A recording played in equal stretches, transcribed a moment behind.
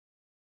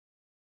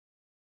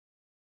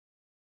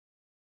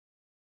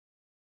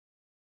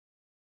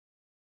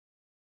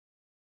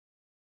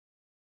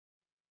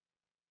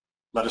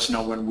let us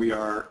know when we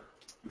are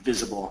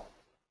visible.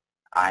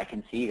 I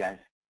can see you guys.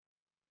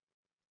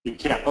 You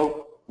can't.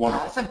 Oh,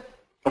 wonderful. Awesome.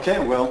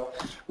 Okay, well,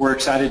 we're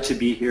excited to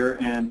be here,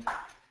 and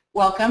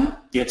welcome.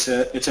 It's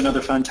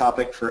another fun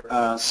topic for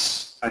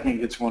us. I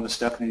think it's one of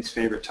Stephanie's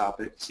favorite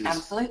topics.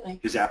 Absolutely.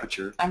 Is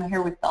Aperture. I'm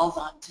here with bells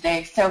on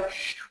today. So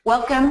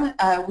welcome.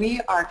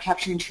 We are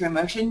Capturing True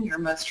Emotion, your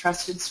most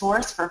trusted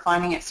source for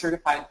finding a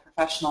certified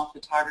professional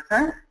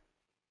photographer.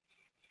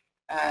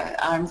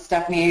 I'm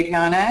Stephanie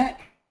Adriana,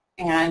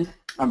 and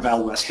I'm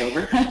Val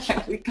Westover.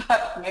 We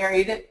got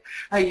married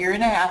a year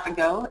and a half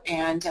ago,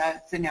 and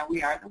so now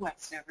we are the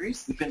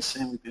Westovers. We've been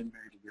saying we've been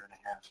married a year and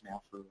a half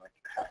now for like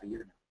half a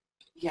year now.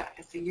 Yeah,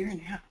 it's a year and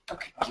a half.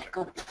 Okay, keep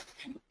going.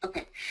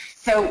 Okay,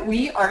 so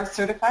we are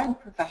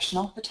certified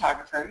professional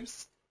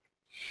photographers.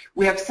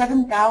 We have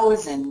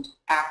 7,000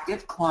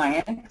 active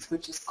clients,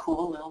 which is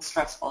cool, a little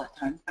stressful at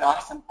times, but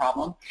awesome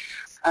problem.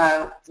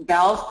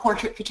 Val's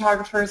portrait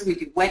photographers, we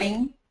do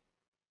wedding,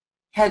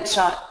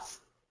 headshots,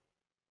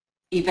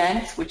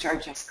 events, which are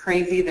just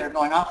crazy. They're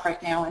going off right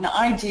now. And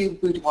I do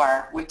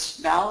boudoir, which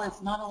Val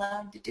is not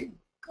allowed to do.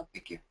 Go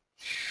figure.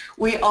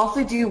 We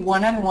also do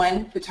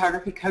one-on-one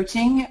photography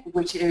coaching,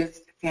 which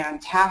is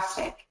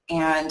fantastic.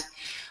 And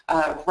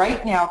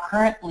right now,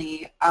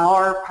 currently,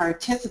 our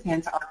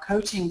participants, our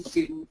coaching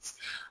students,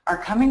 are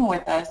coming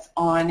with us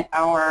on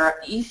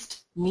our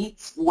East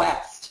meets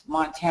West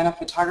Montana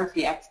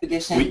photography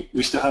expedition.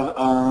 We still have,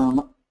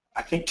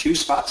 I think, 2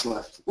 spots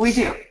left. We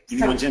do. If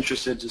anyone's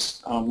interested,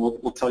 just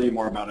we'll tell you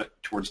more about it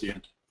towards the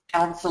end.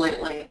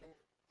 Absolutely.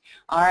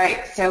 All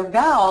right, so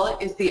Val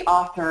is the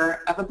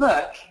author of a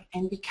book,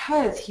 and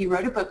because he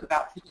wrote a book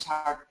about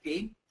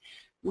photography,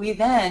 we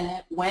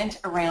then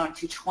went around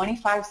to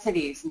 25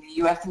 cities in the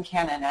U.S. and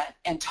Canada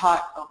and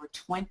taught over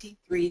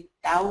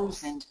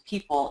 23,000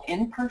 people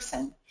in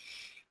person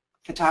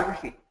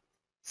photography.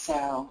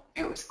 So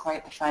it was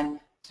quite a fun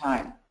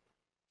time.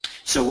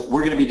 So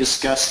we're going to be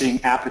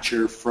discussing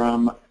Aperture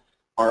from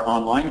our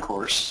online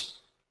course,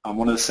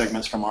 one of the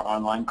segments from our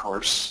online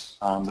course.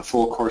 The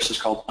full course is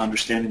called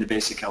Understanding the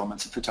Basic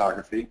Elements of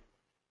Photography.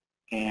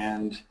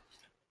 And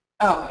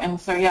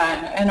so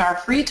yeah, in our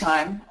free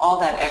time, all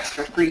that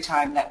extra free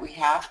time that we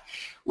have,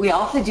 we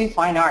also do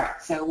fine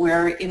art. So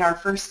we're in our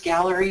first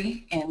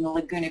gallery in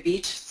Laguna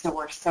Beach, so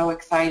we're so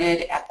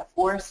excited at the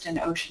Forest and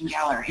Ocean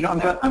Gallery. You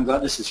know, I'm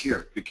glad this is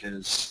here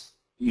because,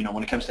 you know,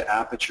 when it comes to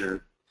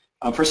Aperture,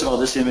 first of all,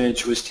 this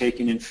image was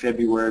taken in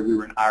February. We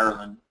were in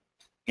Ireland,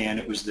 and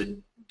it was the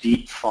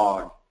deep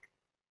fog.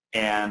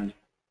 And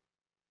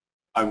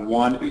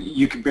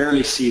you could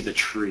barely see the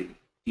tree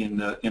in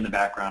the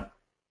background.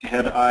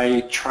 Had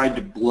I tried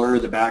to blur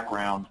the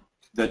background,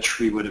 the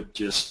tree would have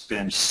just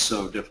been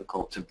so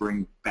difficult to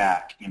bring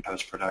back in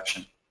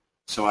post-production.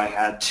 So I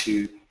had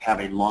to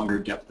have a longer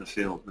depth of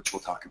field, which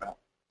we'll talk about.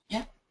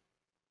 Yeah.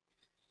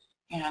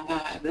 And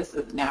this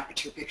is an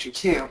Aperture picture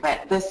too.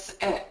 But this,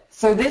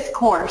 so this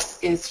course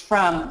is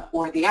from,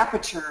 or the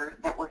Aperture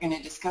that we're going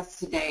to discuss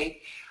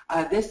today.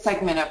 This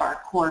segment of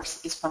our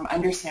course is from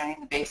Understanding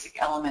the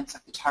Basic Elements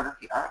of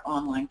Photography, our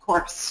online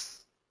course,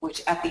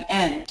 which at the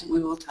end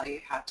we will tell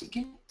you how to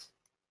get.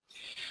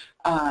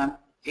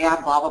 Yeah,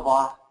 blah, blah,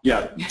 blah.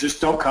 Yeah, just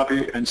don't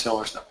copy and sell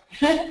our stuff.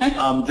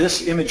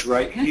 This image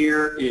right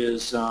here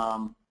is,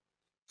 for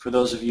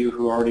those of you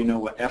who already know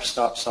what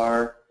f-stops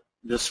are,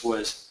 this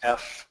was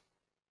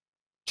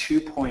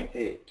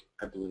f2.8,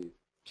 I believe.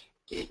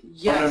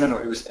 Yes. Oh, no,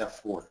 it was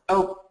f4.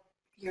 Oh,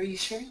 are you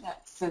sure?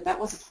 So that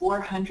was a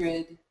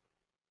 400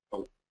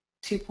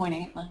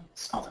 2.8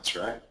 lens. Oh, that's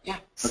right. Yeah,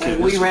 so okay,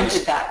 we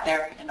rented that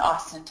there in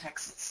Austin,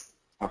 Texas.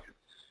 Okay.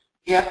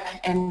 Yep,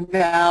 and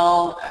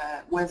Val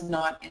was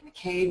not in the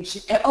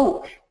cage.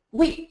 Oh,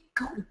 wait,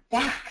 go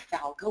back,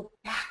 Val, go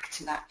back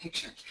to that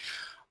picture.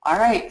 All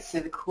right,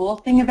 so the cool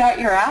thing about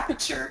your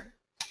Aperture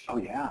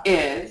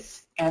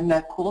is, and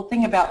the cool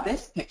thing about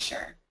this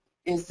picture,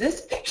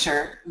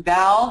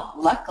 Val,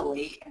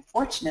 luckily and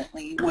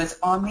fortunately, was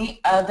on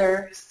the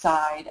other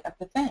side of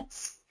the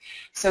fence.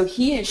 So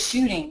he is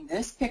shooting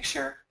this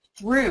picture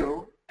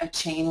through a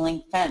chain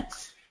link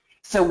fence.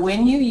 So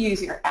when you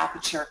use your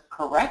Aperture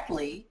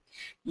correctly,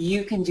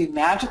 you can do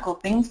magical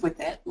things with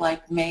it,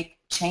 like make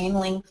chain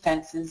link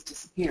fences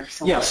disappear.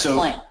 So yeah,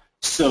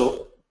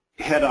 so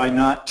had I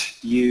not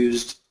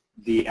used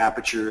the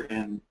Aperture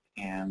and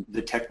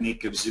the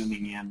technique of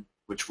zooming in,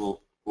 which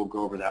we'll go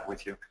over that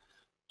with you,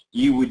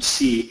 you would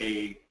see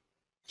a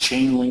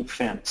chain link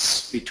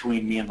fence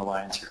between me and the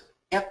lions here.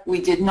 Yep,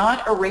 we did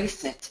not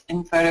erase it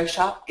in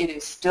Photoshop. It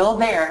is still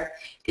there.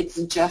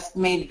 It's just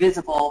made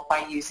visible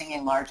by using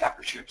a large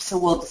aperture. So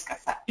we'll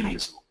discuss that.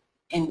 Invisible.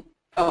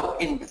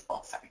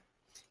 Invisible, sorry.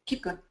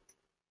 Keep going.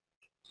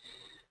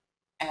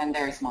 And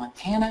there's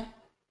Montana.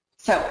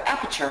 So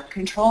Aperture,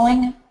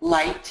 controlling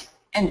light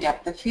and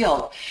depth of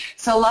field.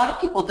 So a lot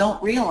of people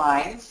don't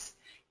realize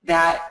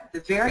that the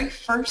very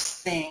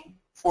first thing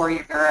for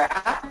your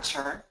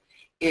Aperture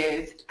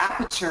is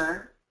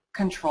Aperture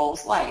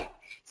controls light.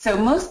 So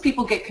most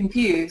people get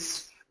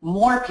confused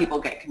more people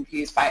get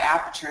confused by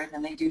aperture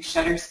than they do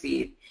shutter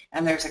speed.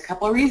 And there's a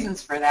couple of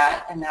reasons for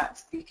that, and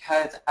that's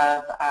because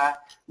of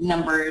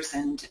numbers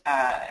and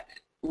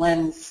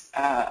lens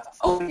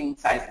opening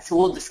sizes. So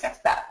we'll discuss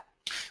that.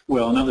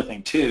 Well, another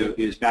thing too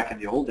is back in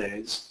the old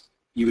days,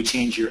 you would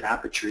change your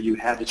aperture. You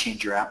had to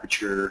change your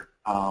aperture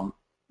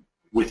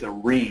with a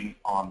ring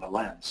on the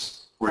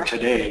lens, where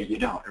today you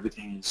don't.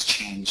 Everything is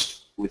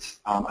changed with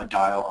a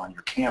dial on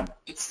your camera.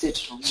 It's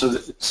digital. So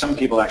some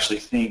people actually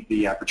think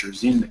the aperture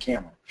is in the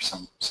camera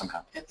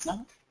somehow. It's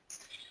not.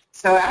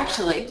 So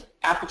actually,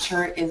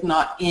 aperture is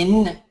not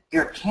in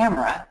your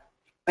camera,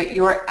 but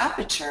your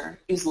aperture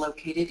is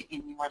located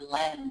in your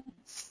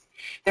lens.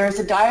 There is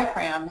a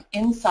diaphragm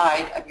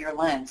inside of your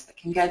lens that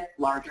can get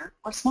larger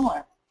or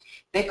smaller.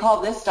 They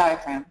call this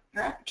diaphragm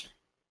your aperture.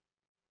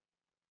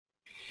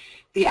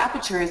 The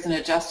aperture is an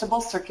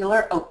adjustable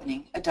circular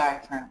opening, a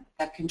diaphragm,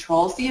 that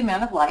controls the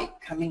amount of light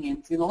coming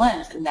in through the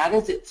lens, and that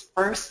is its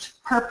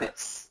first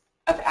purpose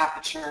of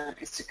aperture,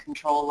 is to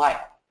control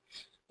light.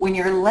 When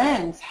your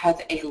lens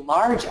has a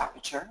large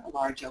aperture, a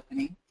large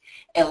opening,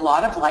 a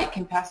lot of light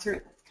can pass through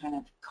it. That's kind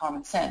of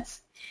common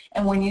sense.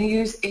 And when you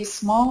use a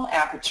small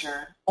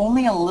aperture,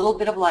 only a little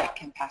bit of light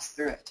can pass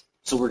through it.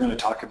 So we're going to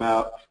talk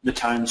about the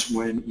times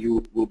when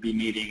you will be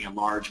needing a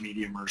large,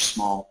 medium, or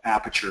small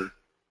aperture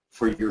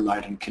for your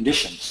lighting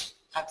conditions.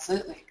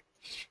 Absolutely.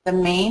 The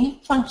main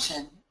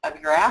function of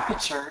your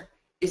aperture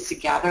is to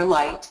gather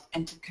light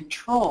and to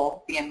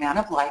control the amount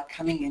of light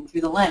coming in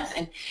through the lens.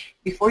 And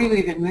before you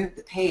even move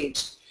the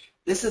page,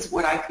 this is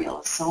what I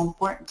feel is so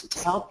important to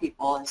tell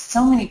people, is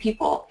so many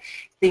people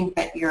think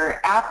that your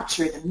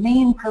aperture, the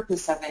main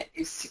purpose of it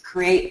is to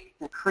create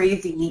the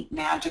crazy, neat,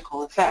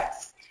 magical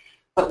effects.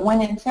 But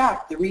when in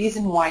fact the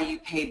reason why you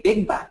pay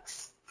big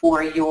bucks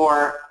for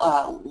your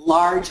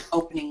large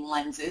opening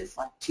lenses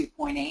like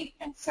 2.8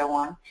 and so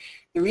on,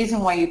 the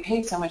reason why you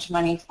pay so much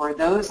money for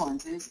those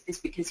lenses is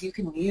because you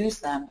can use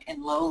them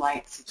in low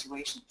light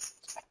situations.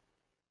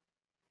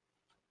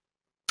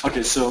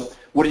 Okay, so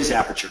what is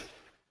aperture?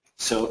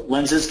 So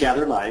lenses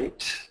gather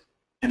light,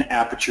 and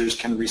apertures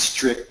can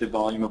restrict the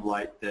volume of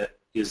light that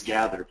is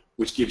gathered,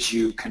 which gives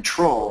you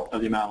control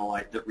of the amount of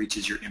light that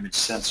reaches your image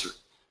sensor.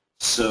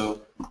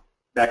 So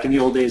back in the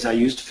old days, I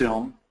used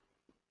film,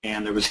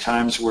 and there was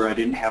times where I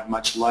didn't have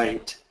much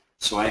light,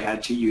 so I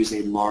had to use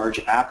a large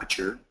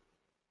aperture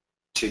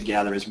to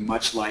gather as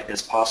much light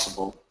as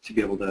possible to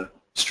be able to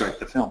strike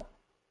the film.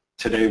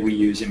 Today we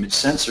use image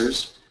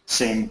sensors,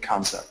 same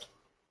concept.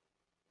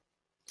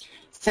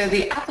 So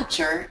the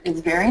aperture is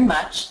very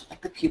much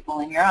like the pupil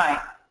in your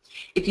eye.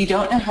 If you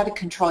don't know how to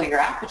control your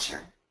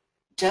aperture,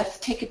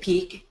 just take a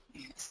peek,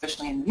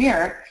 especially in the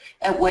mirror,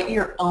 at what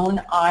your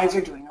own eyes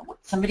are doing or what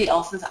somebody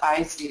else's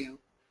eyes do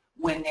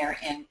when they're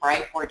in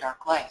bright or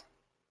dark light.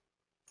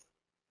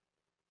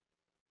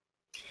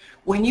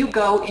 When you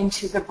go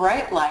into the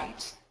bright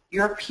light,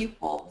 your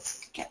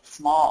pupils get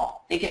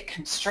small. They get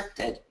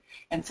constricted.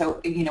 And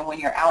so, you know, when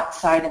you're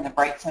outside in the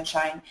bright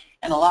sunshine,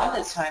 and a lot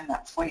of the time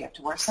that's why you have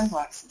to wear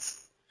sunglasses.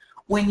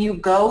 When you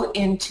go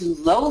into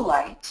low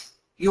light,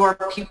 your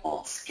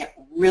pupils get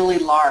really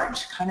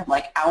large, kind of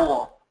like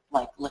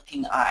owl-like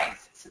looking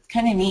eyes. So it's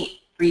kind of neat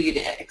for you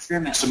to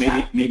experiment So with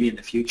that. maybe in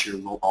the future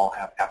we'll all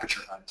have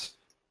aperture eyes.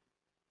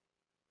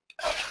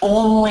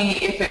 Only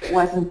if it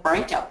wasn't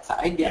bright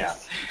outside,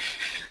 yes.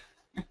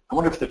 Yeah. I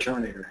wonder if the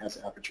Terminator has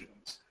aperture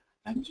eyes.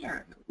 I'm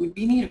sure it would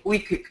be neat if we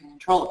could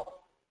control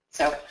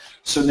it.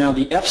 So now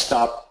the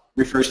f-stop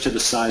refers to the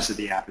size of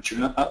the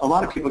aperture. A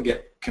lot of people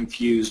get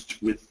confused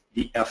with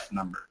the f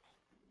number.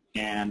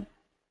 And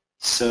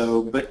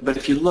so, but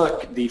if you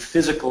look, the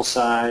physical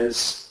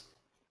size,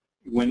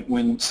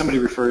 when somebody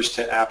refers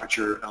to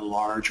aperture, a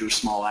large or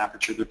small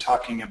aperture, we're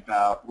talking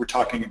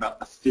about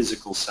the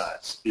physical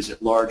size. Is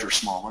it large or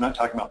small? We're not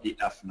talking about the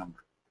f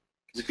number.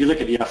 Because if you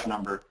look at the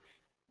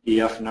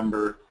f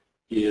number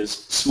is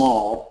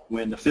small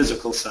when the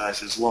physical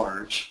size is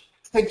large.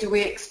 So do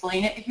we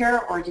explain it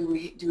here, or do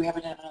we have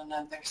it on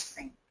another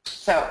screen?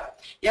 So,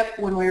 yep,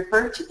 when we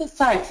refer to the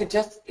size, so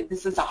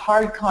this is a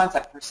hard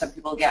concept for some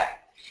people to get.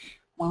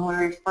 When we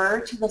refer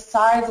to the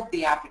size of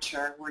the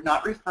aperture, we're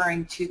not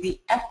referring to the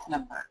f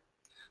number.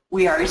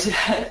 We are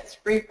just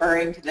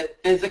referring to the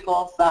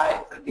physical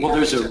size of the aperture. Well,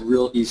 there's a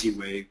real easy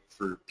way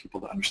for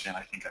people to understand.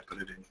 I think I put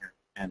it in here.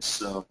 And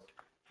so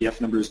the f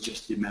number is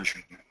just the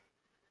measuring unit.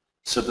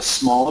 So the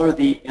smaller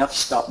the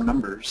f-stop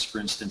numbers, for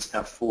instance,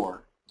 f4,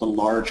 the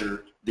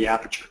larger the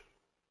aperture.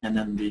 And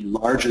then the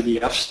larger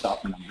the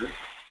f-stop number,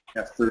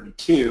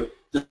 f32,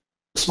 the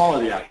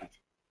smaller the aperture.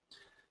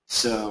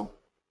 So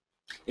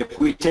if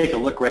we take a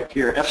look right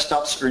here,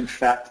 f-stops are in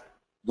fact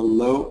the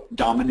low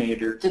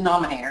denominator.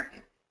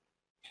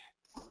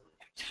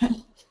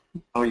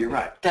 Oh, you're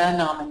right.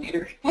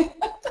 Denominator.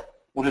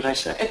 What did I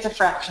say? It's a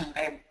fraction,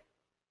 babe.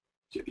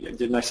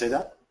 Didn't I say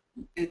that?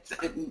 It's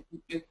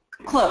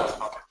close.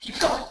 Keep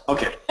going.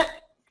 Okay.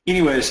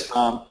 Anyways,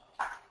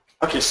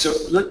 okay,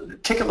 so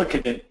take a look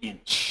at an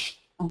inch.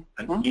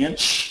 An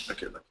inch,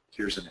 okay, look,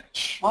 here's an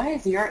inch. Why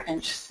is your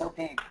inch so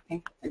big? I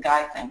think it's a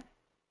guy thing.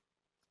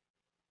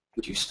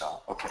 Would you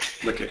stop?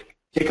 Okay,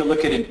 take a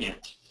look at an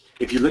inch.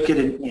 If you look at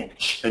an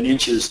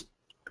inch is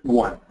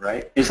 1,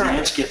 right? As the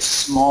inch gets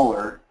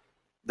smaller,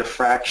 the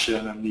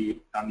fraction on the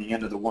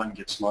end of the 1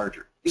 gets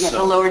larger. You get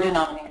the lower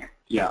denominator.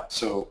 Yeah,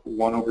 so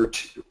 1 over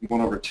 2,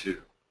 1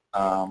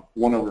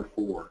 over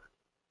 4.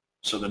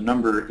 So the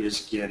number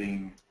is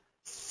getting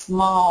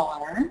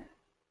smaller.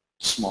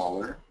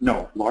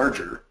 No,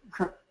 larger.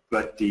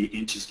 But the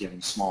inch is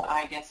getting smaller.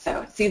 I guess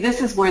so. See, this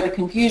is where the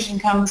confusion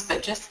comes,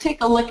 but just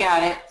take a look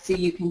at it so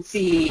you can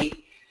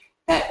see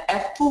that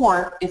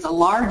F4 is a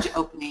large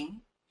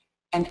opening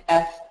and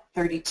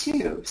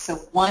F32. So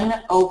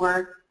 1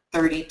 over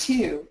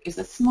 32 is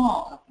a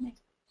small opening.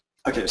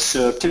 Okay,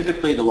 so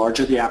typically the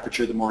larger the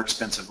aperture, the more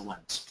expensive the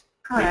lens.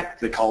 Correct.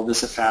 They call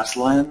this a fast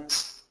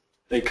lens.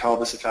 They call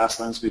this a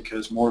fast lens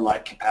because more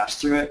light can pass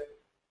through it,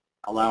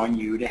 allowing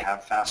you to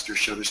have faster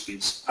shutter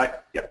speeds.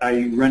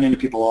 I run into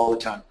people all the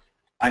time.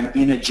 I'm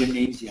in a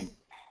gymnasium.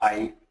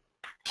 I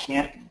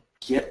can't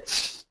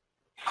get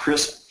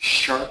crisp,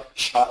 sharp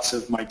shots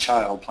of my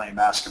child playing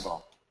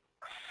basketball.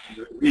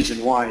 The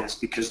reason why is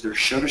because their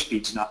shutter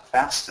speed's not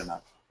fast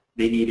enough.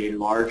 They need a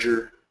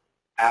larger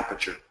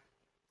aperture.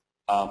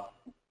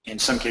 In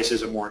some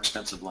cases, a more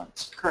expensive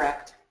lens.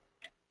 Correct.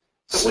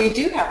 But we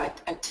do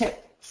have a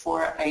tip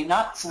for a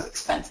not so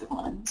expensive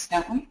lens,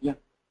 don't we? Yeah,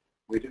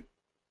 we do.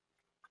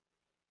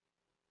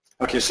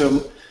 Okay,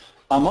 so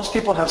most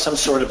people have some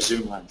sort of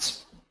zoom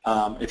lens.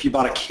 If you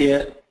bought a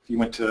kit, if you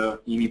went to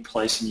any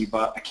place and you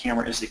bought a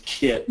camera as a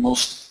kit,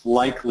 most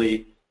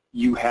likely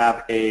you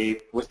have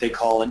what they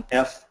call an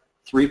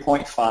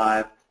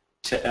f3.5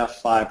 to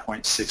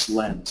f5.6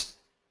 lens.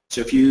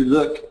 So if you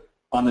look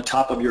on the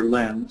top of your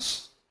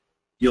lens,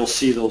 you'll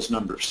see those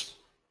numbers,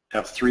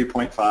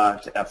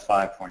 f3.5 to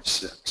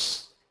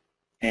f5.6.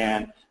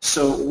 And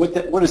so what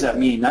does that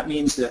mean? That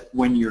means that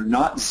when you're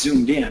not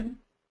zoomed in,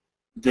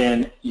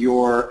 then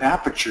your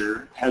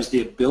aperture has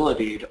the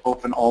ability to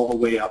open all the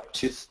way up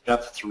to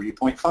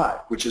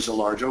f3.5, which is a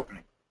large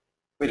opening.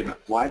 Wait a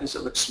minute, why does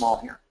it look small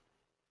here?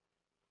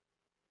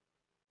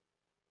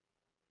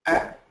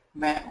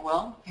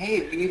 Well,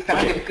 hey, you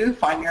found a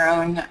goof on your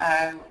own.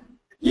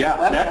 Yeah,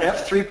 that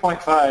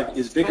f3.5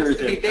 is bigger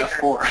than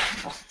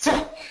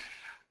f4.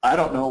 I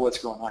don't know what's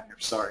going on here,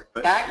 sorry.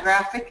 But that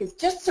graphic is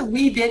just a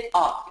wee bit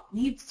off. It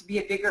needs to be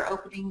a bigger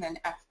opening than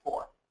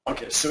f4.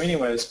 Okay, so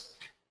anyways,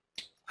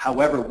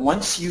 however,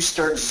 once you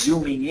start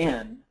zooming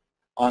in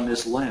on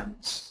this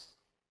lens,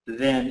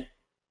 then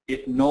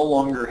it no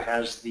longer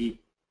has the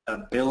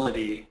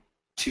ability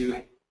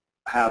to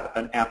have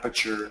an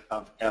aperture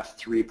of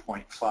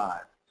f3.5.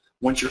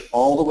 Once you're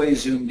all the way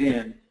zoomed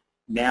in,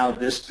 now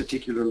this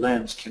particular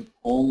lens can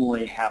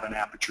only have an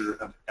aperture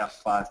of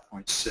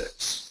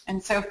f5.6.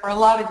 And so for a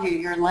lot of you,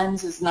 your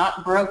lens is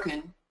not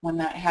broken when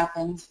that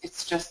happens.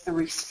 It's just the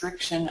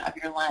restriction of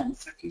your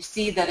lens. So if you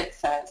see that it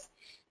says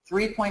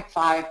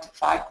 3.5 to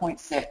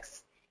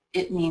 5.6,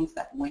 it means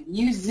that when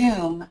you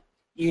zoom,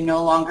 you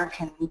no longer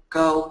can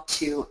go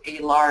to a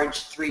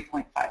large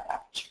 3.5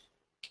 aperture.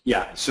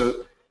 Yeah,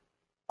 so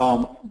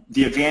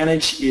the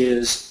advantage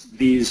is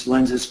these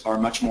lenses are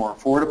much more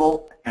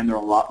affordable and they're a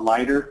lot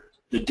lighter.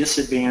 The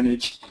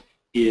disadvantage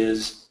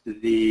is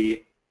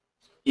the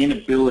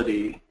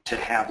inability to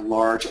have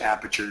large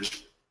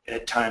apertures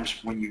at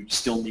times when you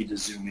still need to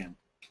zoom in.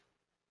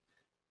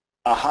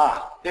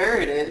 Aha! There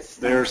it is.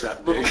 There's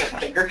that big. A little bit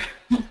bigger.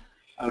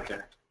 Okay.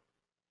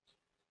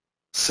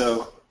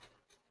 So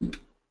There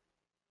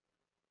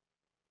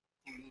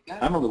you go.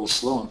 I'm a little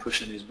slow on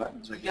pushing these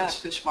buttons, I guess.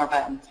 Yeah, push more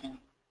buttons.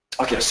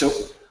 Okay, so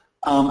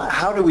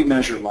how do we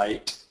measure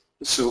light?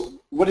 So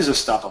what is a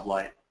stop of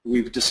light?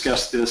 We've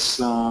discussed this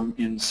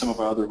in some of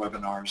our other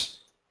webinars.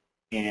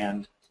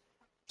 And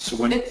so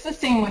when it's the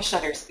same with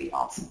shutter speed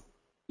also.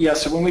 Yeah,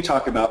 so when we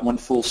talk about one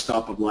full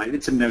stop of light,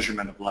 it's a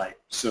measurement of light.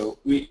 So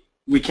we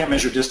can't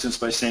measure distance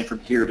by saying from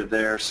here to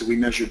there, so we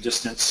measure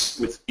distance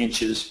with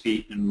inches,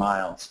 feet, and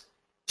miles.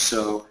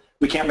 So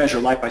we can't measure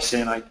light by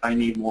saying I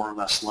need more or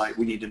less light.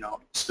 We need to know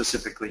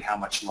specifically how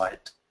much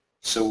light.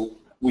 So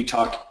we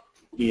talk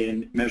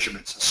in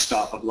measurements, a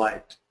stop of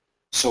light.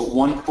 So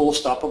one full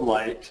stop of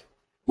light,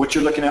 what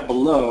you're looking at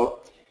below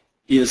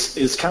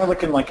is kind of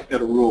looking like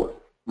at a ruler.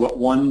 What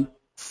one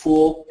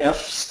full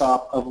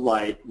f-stop of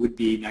light would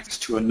be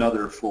next to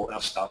another full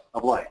f-stop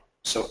of light.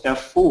 So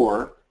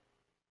f4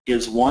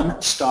 is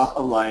one stop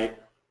of light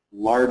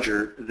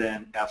larger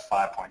than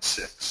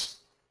f5.6.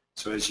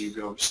 So as you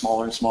go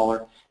smaller and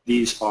smaller,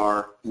 these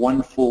are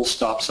one full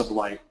stops of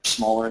light,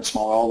 smaller and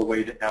smaller, all the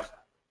way to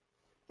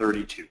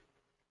f32.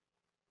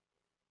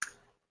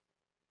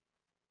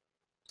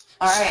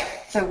 All right,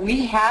 so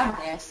we had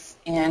this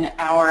in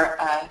our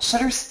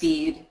shutter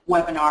speed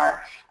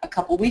webinar a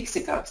couple weeks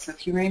ago. So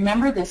if you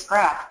remember this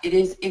graph, it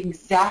is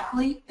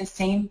exactly the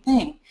same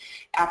thing.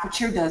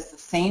 Aperture does the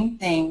same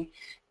thing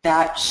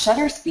that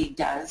shutter speed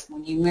does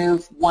when you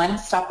move one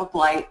stop of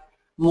light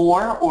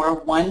more or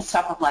one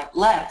stop of light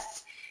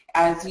less,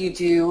 as you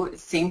do the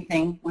same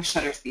thing with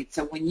shutter speed.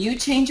 So when you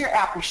change your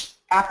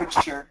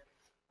aperture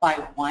by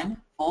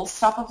one full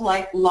stop of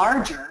light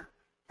larger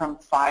from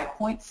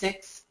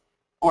 5.6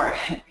 or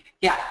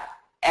yeah,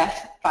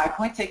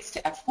 f5.6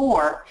 to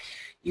f4,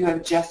 you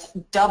have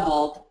just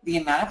doubled the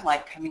amount of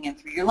light coming in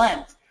through your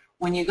lens.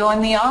 When you go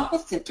in the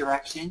opposite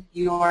direction,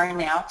 you are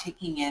now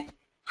taking in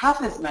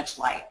half as much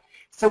light.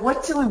 So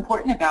what's so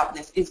important about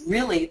this is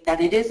really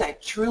that it is a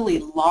truly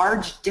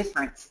large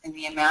difference in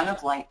the amount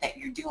of light that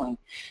you're doing.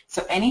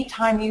 So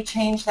anytime you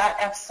change that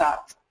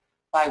f-stop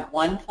by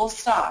one full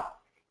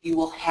stop, you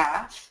will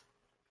half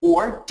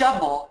or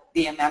double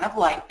the amount of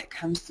light that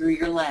comes through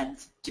your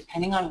lens,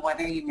 depending on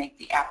whether you make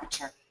the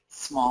aperture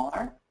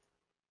smaller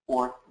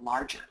or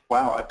larger.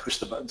 Wow, I pushed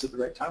the buttons at the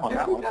right time on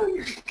that one. No,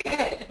 you're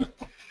good.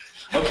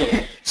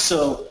 Okay,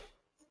 so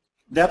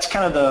that's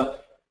kind of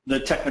the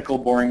technical,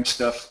 boring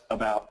stuff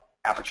about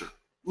Aperture.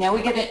 Now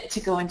we get to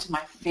go into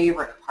my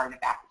favorite part of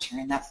Aperture,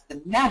 and that's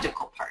the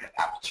magical part of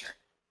Aperture.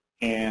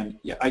 And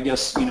yeah, I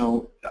guess, you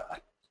know,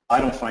 I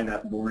don't find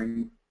that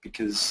boring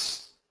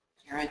because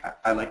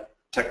I like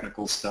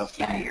technical stuff.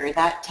 Yeah, you're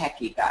that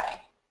techie guy.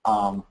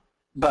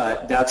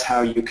 But that's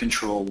how you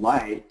control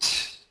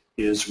light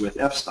is with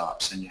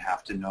f-stops, and you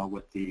have to know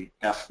what the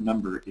f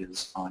number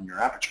is on your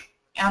aperture.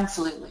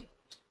 Absolutely.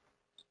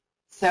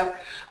 So,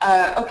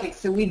 okay,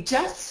 so we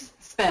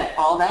just spent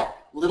all that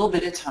little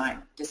bit of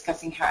time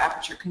discussing how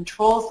Aperture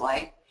controls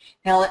light.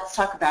 Now let's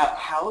talk about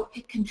how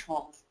it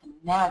controls the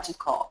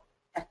magical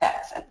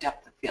effects of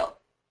depth of field.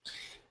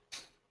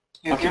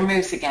 Here's your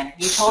moose again.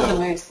 You told the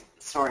moose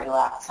story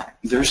last time.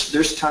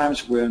 There's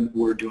times when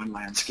we're doing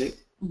landscape.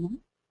 Mm-hmm.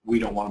 We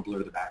don't want to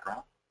blur the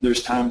background.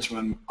 There's times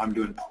when I'm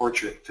doing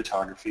portrait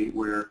photography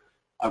where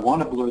I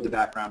want to blur the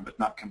background but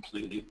not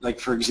completely. Like,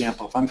 for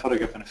example, if I'm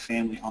photographing a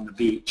family on the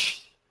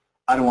beach,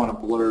 I don't want to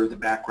blur the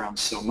background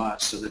so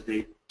much so that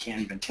they can't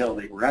even tell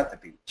they were at the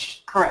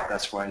beach. Correct.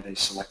 That's why they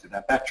selected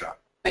that backdrop.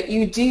 But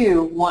you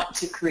do want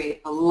to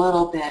create a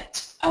little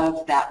bit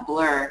of that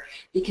blur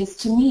because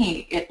to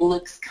me it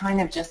looks kind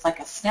of just like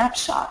a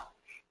snapshot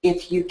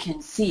if you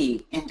can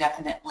see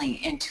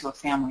indefinitely into a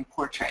family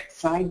portrait.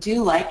 So I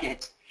do like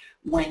it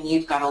when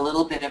you've got a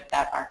little bit of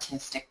that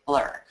artistic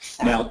blur.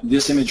 So. Now,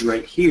 this image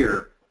right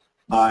here,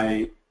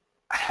 I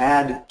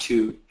had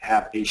to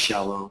have a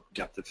shallow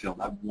depth of field.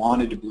 I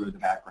wanted to blur the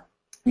background.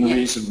 And the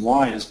reason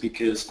why is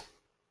because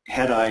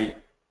had I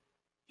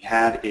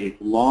had a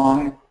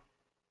long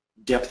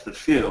depth of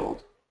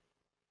field,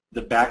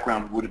 the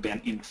background would have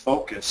been in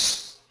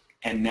focus,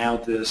 and now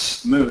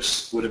this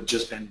moose would have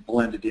just been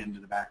blended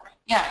into the background.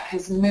 Yeah,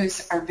 because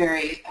moose are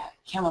very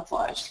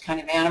camouflaged kind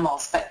of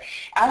animals. But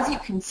as you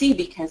can see,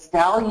 because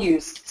Val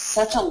used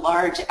such a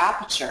large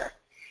aperture,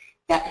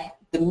 that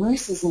the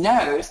moose's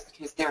nose,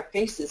 because their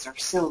faces are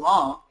so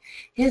long,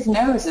 his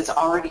nose is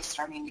already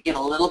starting to get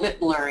a little bit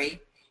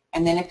blurry.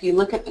 And then if you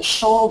look at the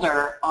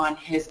shoulder on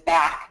his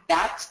back,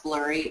 that's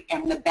blurry,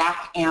 and the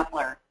back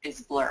antler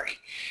is blurry.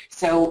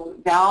 So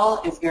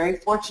Val is very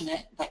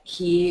fortunate that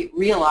he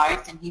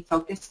realized and he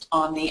focused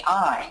on the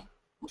eye,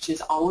 which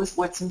is always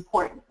what's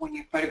important when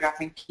you're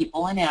photographing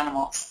people and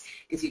animals,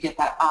 is you get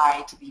that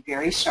eye to be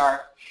very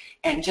sharp,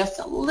 and just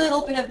a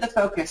little bit of the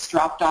focus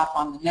dropped off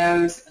on the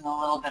nose and a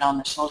little bit on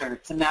the shoulder.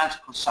 It's a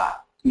magical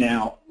shot.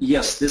 Now,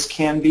 yes, this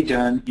can be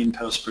done in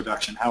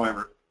post-production.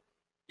 However,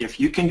 if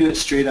you can do it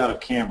straight out of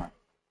camera,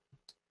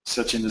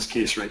 such in this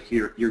case right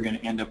here, you're going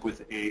to end up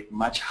with a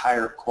much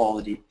higher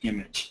quality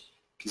image.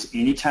 Because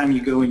anytime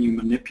you go and you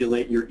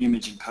manipulate your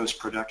image in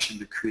post-production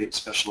to create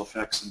special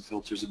effects and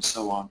filters and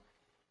so on,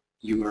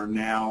 you are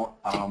now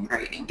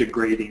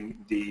degrading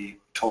the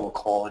total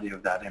quality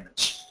of that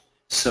image.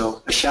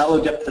 So a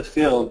shallow depth of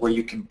field where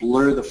you can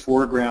blur the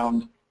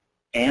foreground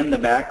and the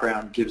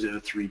background gives it a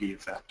 3D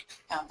effect.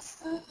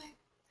 Absolutely.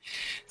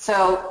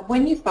 So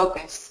when you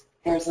focus,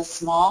 there's a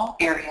small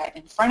area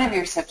in front of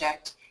your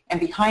subject and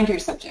behind your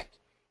subject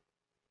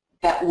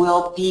that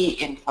will be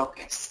in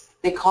focus.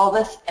 They call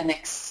this an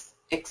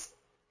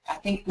I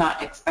think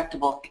not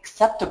acceptable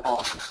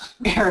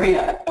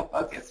area of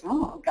focus.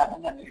 Oh, got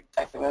another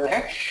typo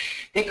there.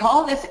 They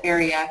call this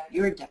area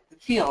your depth of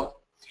field.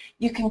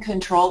 You can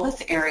control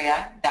this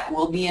area that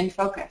will be in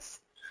focus.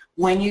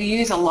 When you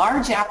use a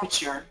large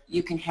aperture,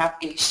 you can have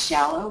a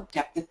shallow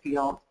depth of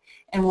field.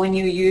 And when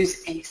you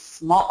use a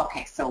small,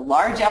 okay, so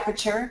large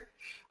aperture,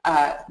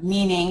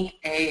 meaning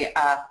a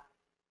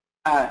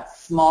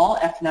small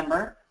f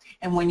number.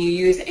 And when you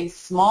use a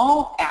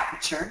small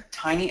aperture,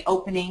 tiny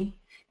opening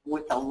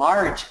with a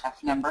large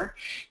f number,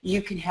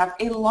 you can have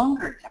a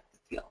longer depth of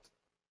field.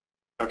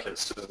 Okay,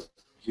 so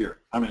here,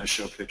 I'm going to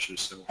show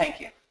pictures. So. Thank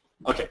you.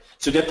 Okay,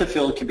 so depth of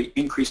field can be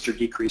increased or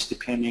decreased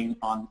depending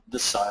on the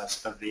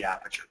size of the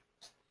aperture.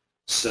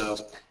 So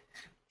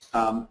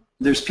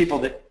there's people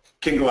that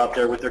can go out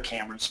there with their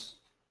cameras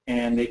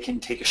and they can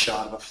take a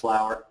shot of a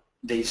flower.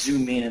 They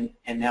zoom in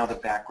and now the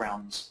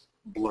background's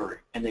blurry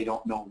and they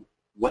don't know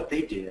what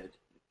they did.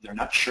 They're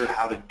not sure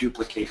how to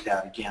duplicate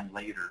that again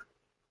later.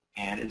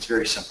 And it's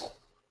very simple.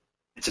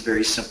 It's a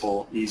very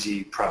simple,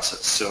 easy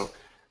process. So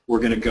we're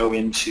going to go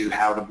into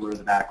how to blur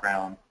the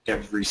background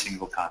every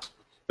single time.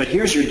 But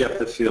here's your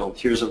depth of field.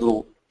 Here's a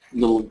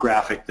little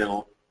graphic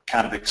that'll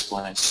kind of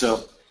explain.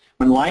 So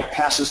when light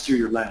passes through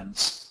your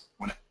lens,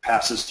 when it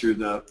passes through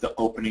the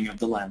opening of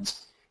the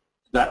lens,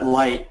 that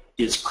light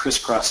is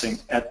crisscrossing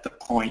at the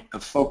point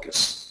of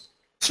focus.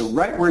 So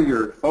right where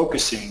you're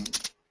focusing,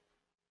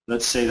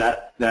 let's say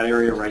that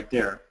area right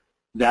there,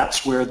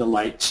 that's where the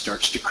light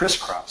starts to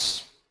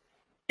crisscross.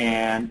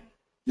 And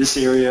this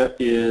area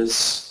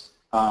is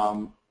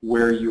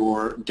where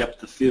your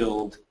depth of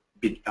field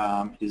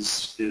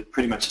is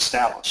pretty much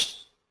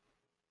established.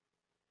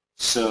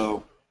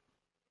 So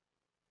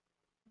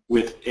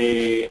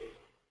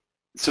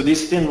so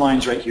these thin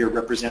lines right here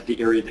represent the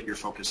area that you're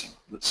focusing.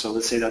 So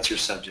let's say that's your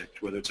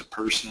subject, whether it's a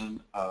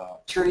person, a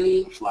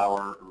tree, a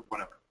flower, or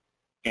whatever.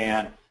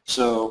 And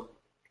so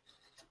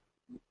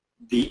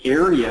the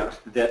area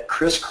that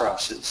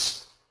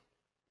crisscrosses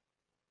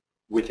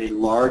with a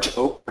large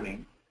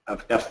opening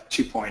of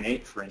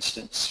f2.8, for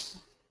instance,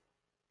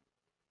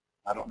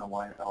 I don't know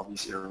why all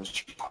these arrows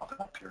keep popping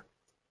up here.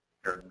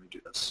 Here, let me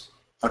do this.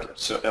 Okay,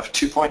 so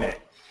f2.8.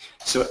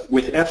 So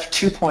with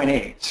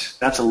f2.8,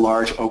 that's a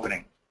large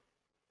opening.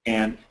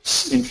 And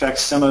in fact,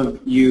 some of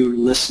you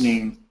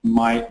listening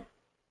might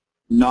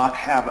not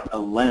have a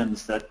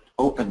lens that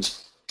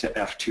opens to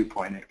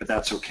f2.8, but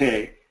that's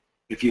okay.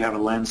 If you have a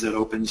lens that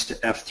opens to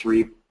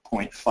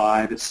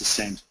f3.5, it's the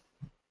same,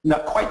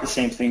 not quite the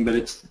same thing,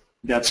 but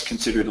that's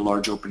considered a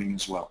large opening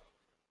as well.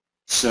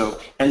 So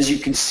as you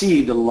can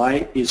see, the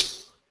light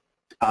is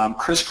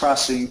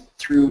crisscrossing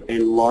through a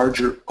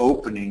larger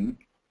opening,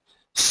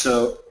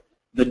 so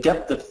the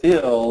depth of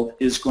field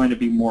is going to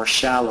be more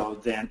shallow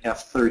than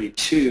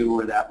f32,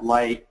 where that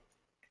light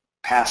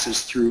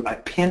passes through a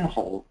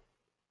pinhole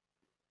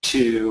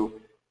to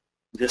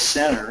the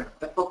center,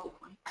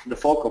 the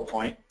focal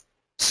point,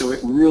 so it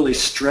really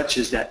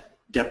stretches that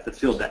depth of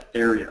field, that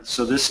area.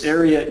 So this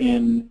area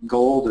in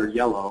gold or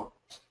yellow,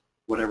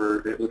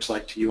 whatever it looks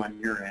like to you on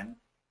your end,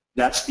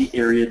 that's the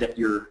area that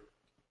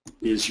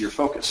is your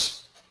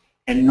focus.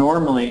 And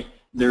normally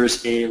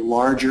there's a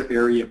larger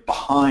area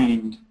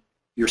behind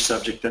your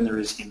subject than there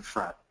is in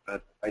front,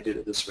 but I did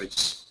it this way.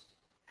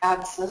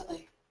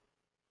 Absolutely.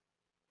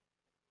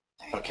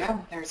 There you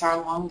go. There's our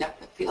long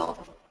depth of field.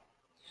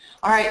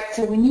 All right,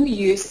 so when you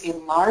use a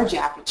large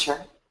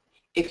aperture,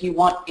 if you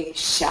want a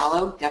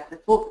shallow depth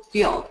of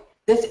field,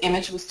 this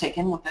image was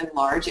taken with a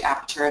large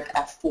aperture of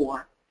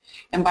f4.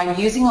 And by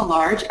using a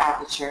large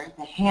aperture,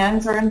 the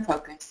hands are in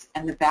focus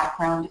and the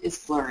background is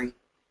blurry,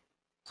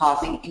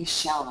 causing a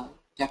shallow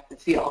depth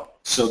of field.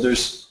 So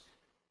there's,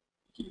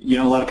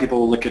 a lot of people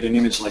will look at an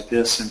image like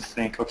this and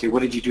think, okay,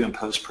 what did you do in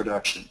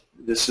post-production?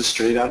 This is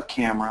straight out of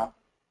camera.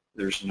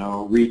 There's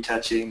no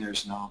retouching.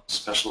 There's no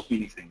special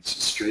anything. It's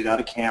straight out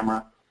of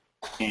camera.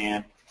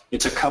 And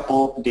it's a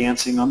couple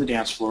dancing on the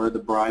dance floor, the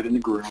bride and the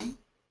groom.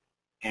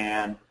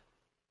 And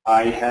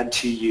I had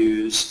to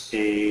use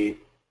a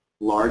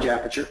large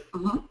aperture.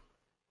 Mm-hmm.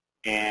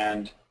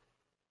 And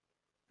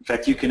in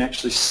fact, you can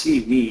actually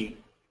see me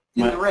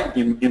in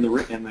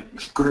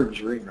the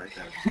groom's ring right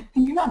there.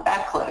 And you're not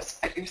that close,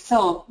 but you're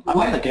still. I'm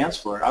on the dance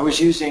floor. I was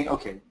using,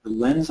 the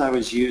lens I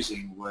was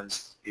using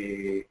was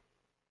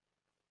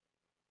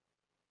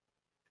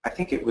I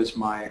think it was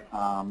my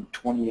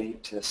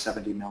 28 to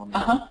 70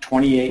 millimeter,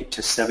 28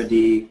 to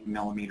 70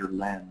 millimeter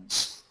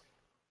lens.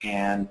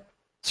 And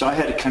so I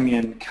had to come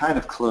in kind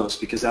of close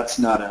because that's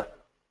not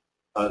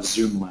a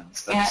zoom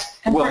lens.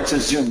 Well, it's a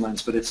zoom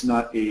lens, but it's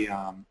not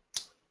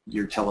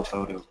your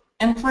telephoto.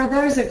 And for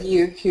those of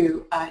you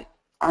who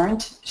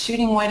aren't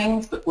shooting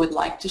weddings but would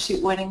like to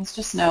shoot weddings,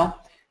 just know,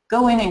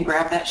 go in and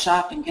grab that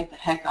shot and get the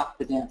heck off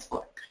the dance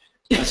floor.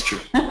 That's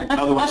true.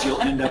 Otherwise,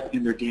 you'll end up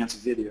in their dance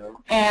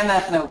video. And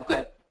that's no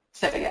good.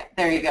 So yeah,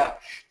 there you go.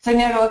 So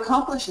now to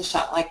accomplish a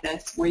shot like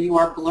this, where you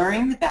are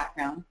blurring the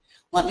background,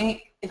 let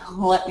me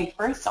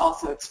first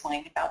also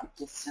explain about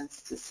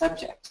distance to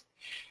subject,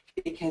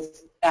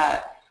 because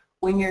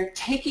when you're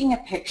taking a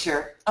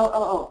picture,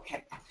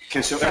 okay.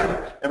 Okay, so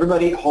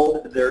everybody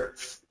hold their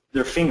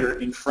finger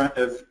in front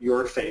of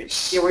your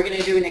face. Yeah, we're going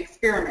to do an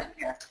experiment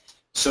here.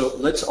 So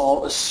let's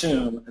all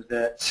assume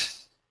that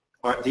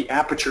the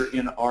aperture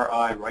in our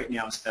eye right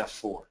now is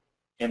f4.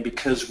 And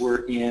because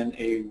we're in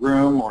a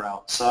room or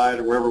outside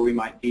or wherever we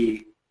might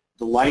be,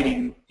 the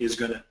lighting is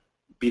going to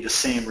be the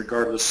same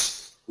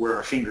regardless where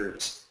our finger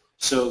is.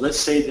 So let's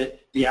say that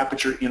the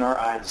aperture in our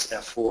eye is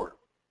f4.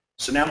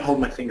 So now I'm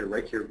holding my finger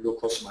right here real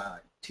close to my eye.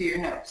 To your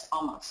nose,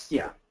 almost.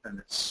 Yeah, and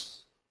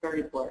it's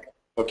very blurry.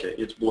 Okay,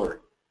 it's blurry.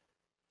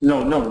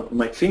 No,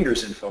 my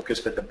finger's in focus,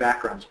 but the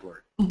background's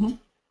blurry. Mm-hmm.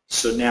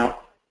 So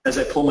now, as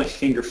I pull my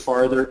finger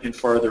farther and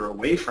farther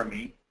away from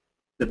me,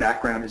 the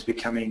background is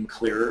becoming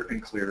clearer and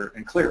clearer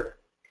and clearer,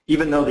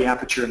 even though the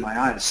aperture in my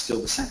eye is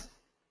still the same.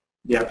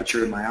 The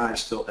aperture in my eye is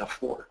still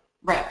f4.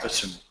 Right.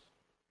 Assuming.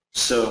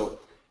 So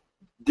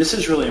this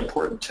is really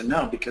important to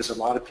know because a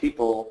lot of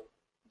people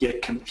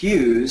get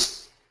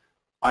confused.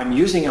 I'm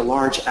using a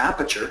large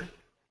aperture,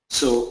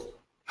 so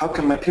how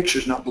come my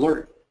picture's not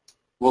blurry?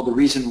 Well, the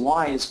reason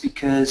why is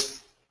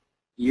because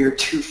you're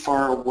too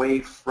far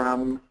away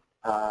from,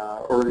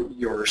 or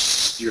your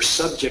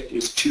subject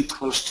is too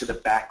close to the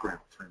background,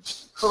 for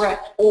instance.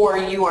 Correct. Or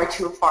you are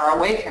too far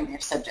away from your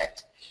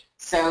subject.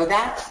 So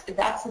that's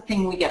the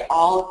thing we get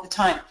all of the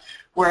time.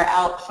 We're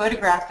out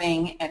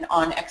photographing and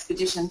on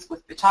expeditions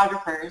with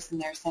photographers, and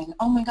they're saying,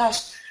 oh my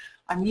gosh,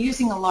 I'm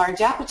using a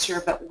large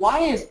aperture, but why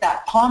is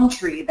that palm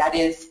tree that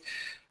is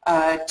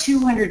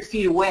 200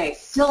 feet away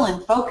still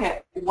in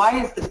focus?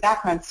 Why is the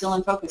background still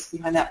in focus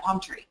behind that palm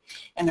tree?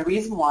 And the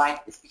reason why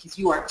is because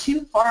you are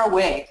too far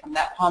away from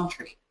that palm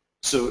tree.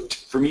 So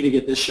for me to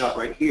get this shot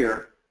right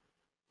here,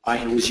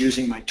 I was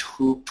using my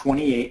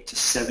 28 to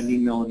 70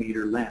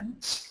 millimeter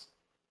lens.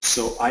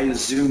 So I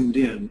zoomed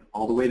in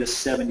all the way to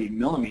 70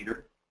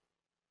 millimeter,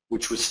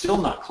 which was still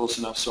not close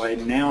enough, so I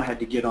now had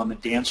to get on the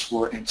dance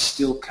floor and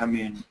still come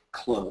in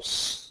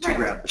close to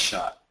grab the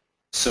shot.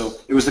 So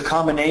it was the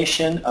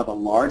combination of a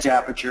large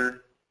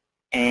aperture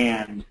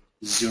and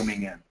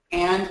zooming in.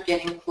 And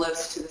getting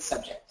close to the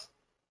subject.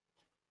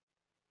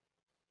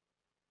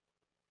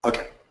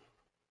 Okay.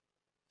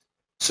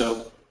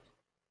 So,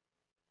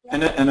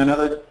 and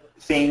another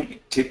thing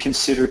to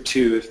consider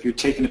too, if you're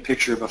taking a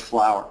picture of a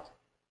flower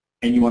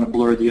and you want to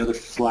blur the other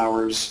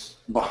flowers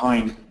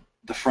behind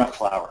the front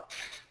flower,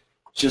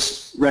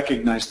 just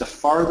recognize the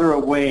farther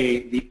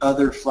away the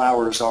other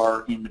flowers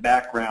are in the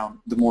background,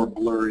 the more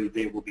blurry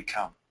they will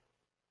become.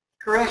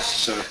 Correct.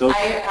 So those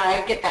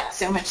I get that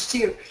so much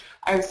too.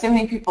 I have so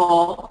many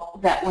people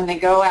that when they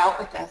go out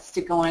with us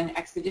to go on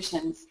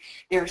expeditions,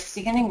 they're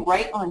standing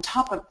right on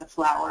top of the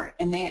flower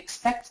and they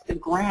expect the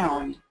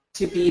ground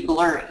to be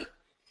blurry.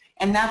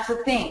 And that's the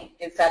thing,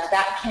 is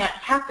that can't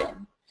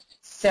happen.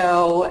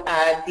 So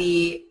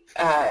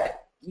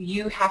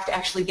you have to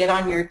actually get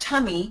on your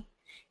tummy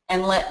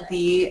and let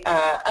the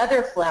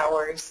other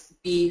flowers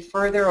be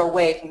further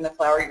away from the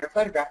flower you're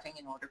photographing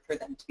in order for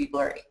them to be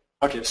blurry.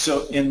 Okay,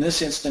 so in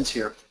this instance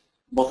here,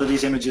 both of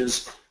these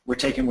images were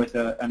taken with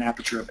an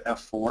aperture of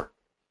f4.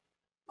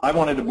 I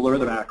wanted to blur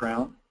the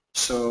background,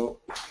 so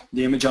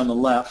the image on the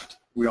left,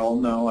 we all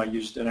know I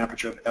used an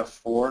aperture of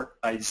f4.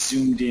 I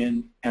zoomed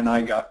in and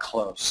I got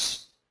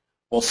close.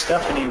 Well,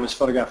 Stephanie was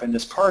photographing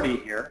this party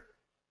here,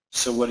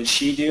 so what did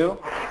she do?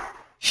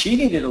 She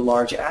needed a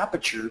large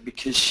aperture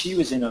because she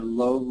was in a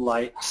low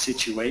light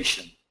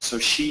situation. So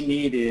she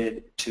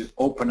needed to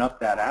open up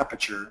that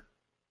aperture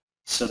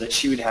so that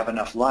she would have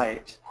enough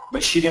light,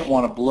 but she didn't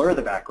want to blur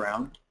the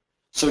background.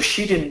 So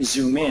she didn't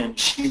zoom in.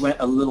 She went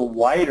a little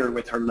wider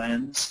with her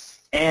lens,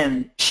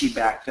 and she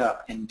backed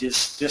up and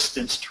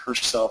distanced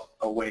herself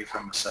away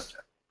from the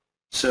subject.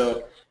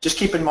 So just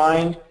keep in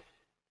mind,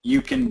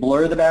 you can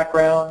blur the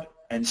background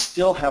and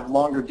still have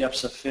longer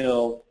depths of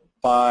field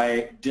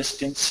by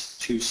distance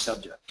to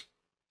subject.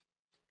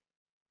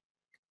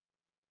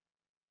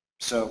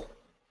 So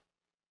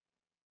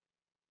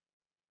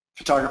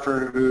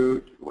photographer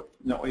who,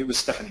 no, it was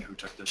Stephanie who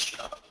took this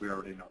shot. We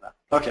already know that.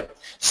 Okay,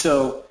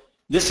 so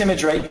this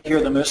image right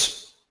here, the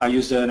moose, I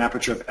used an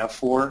aperture of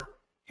f4,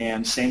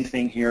 and same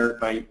thing here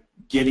by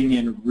getting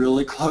in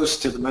really close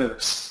to the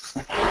moose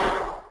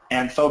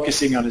and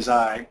focusing on his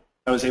eye,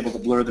 I was able to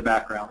blur the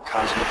background,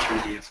 causing a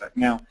 3D effect.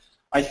 Now,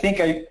 I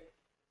think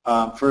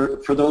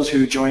for those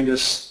who joined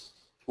us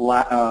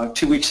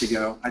 2 weeks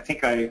ago, I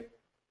think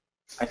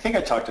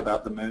I talked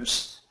about the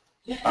moose.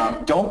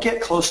 Don't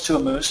get close to a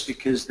moose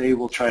because they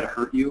will try to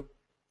hurt you.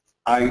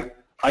 I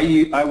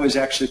was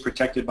actually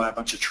protected by a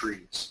bunch of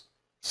trees.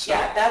 So.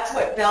 Yeah, that's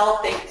what Val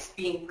thinks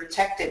being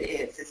protected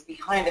is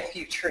behind a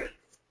few trees.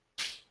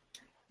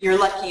 You're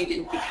lucky you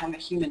didn't become a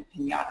human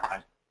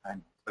pinata. I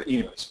know. But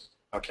anyways,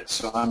 okay,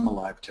 so I'm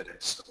alive today,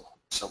 so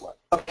what?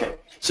 Okay,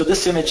 so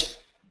this image,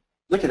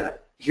 look at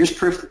that. Here's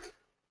proof.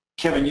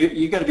 Kevin,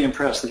 you got to be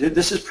impressed.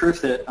 This is proof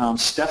that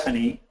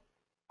Stephanie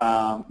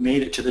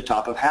made it to the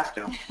top of Half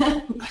Dome.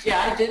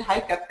 Yeah, I did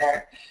hike up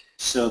there.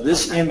 So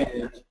this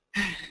image,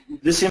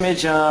 that's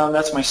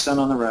my son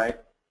on the right,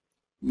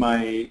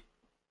 my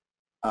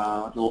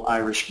little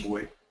Irish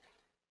boy.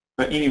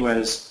 But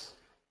anyways,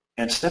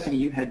 and Stephanie,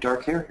 you had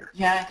dark hair here.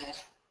 Yeah, I did.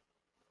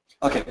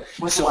 Okay,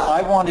 so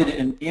I wanted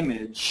an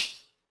image.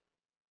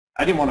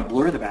 I didn't want to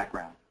blur the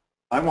background.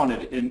 I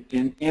wanted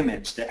an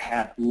image that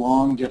had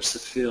long depths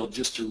of field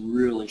just to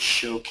really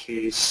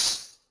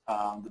showcase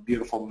the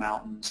beautiful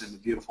mountains and the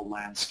beautiful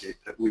landscape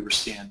that we were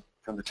seeing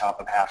from the top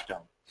of Half Dome.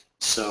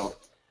 So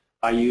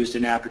I used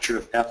an aperture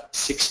of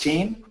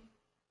f16,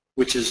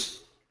 which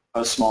is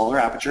a smaller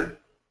aperture.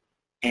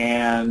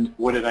 And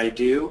what did I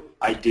do?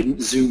 I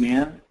didn't zoom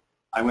in.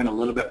 I went a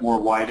little bit more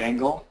wide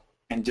angle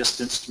and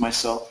distanced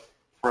myself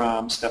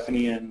from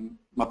Stephanie and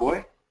my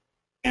boy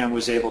and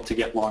was able to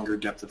get longer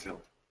depth of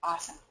field.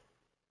 Awesome.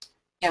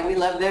 Yeah, we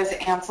love those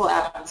Ansel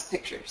Adams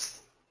pictures.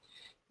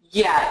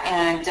 Yeah,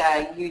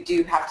 and you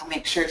do have to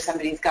make sure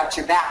somebody's got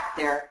your back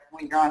there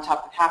when you're on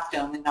top of Half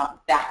Dome and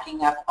not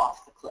backing up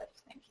off the cliff.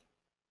 Thank you.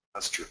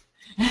 That's true.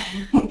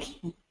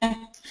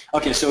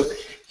 Okay, so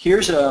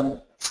here's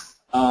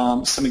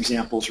some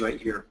examples right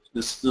here.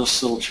 This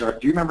little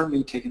chart. Do you remember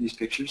me taking these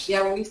pictures?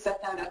 Yeah, we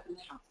set that up in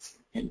the house.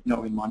 In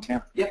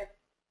Montana? Yep.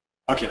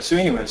 Okay, so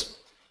anyways,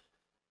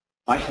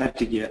 I had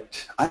to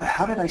get,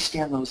 how did I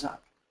stand those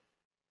up?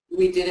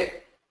 We did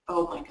it,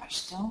 oh my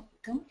gosh, don't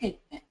admit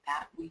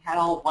that. We had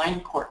all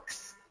wine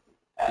corks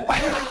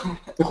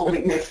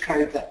holding those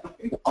cards up.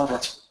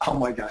 Oh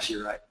my gosh,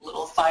 you're right.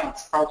 Little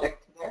science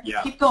project there.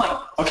 Yeah. Keep going.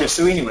 Okay,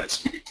 so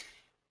anyways,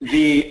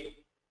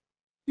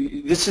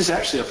 this is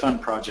actually a fun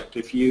project.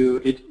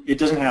 It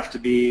doesn't have to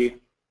be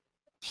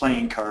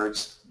playing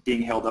cards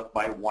being held up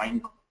by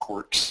wine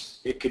corks.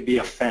 It could be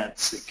a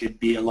fence. It could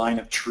be a line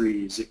of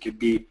trees. It could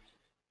be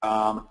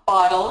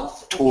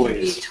bottles. Toys. It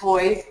can be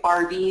toys,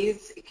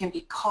 Barbies. It can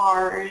be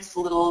cars,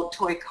 little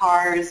toy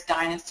cars,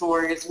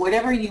 dinosaurs,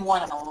 whatever you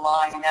want to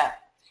line up.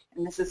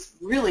 And this is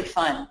really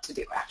fun to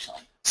do,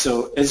 actually.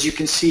 So as you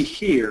can see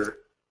here,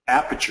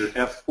 Aperture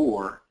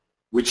F4,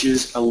 which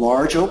is a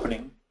large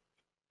opening.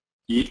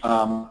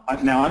 Now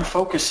I'm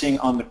focusing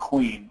on the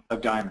queen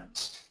of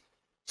diamonds.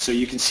 So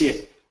you can see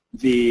it.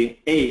 The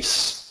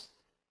ace,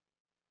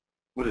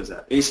 what is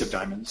that? Ace of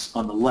diamonds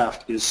on the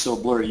left is so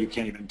blurry you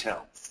can't even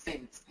tell.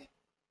 Spades.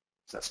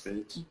 Is that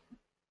spades?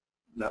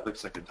 Mm-hmm. That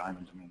looks like a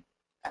diamond to me.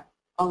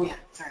 Oh, yeah,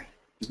 sorry.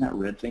 Isn't that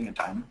red thing a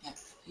diamond?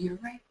 Yes, you're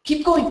right.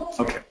 Keep going.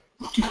 Okay.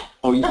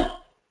 Oh, yeah.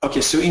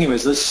 Okay, so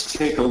anyways, let's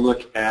take a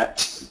look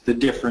at the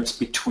difference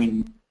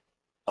between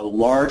a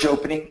large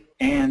opening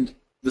and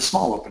the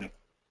small opening.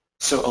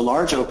 So a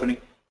large opening,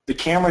 the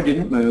camera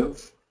didn't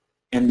move,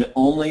 and the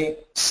only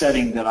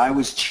setting that I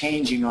was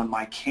changing on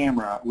my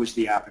camera was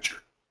the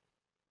aperture.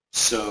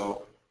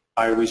 So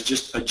I was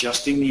just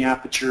adjusting the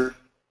aperture,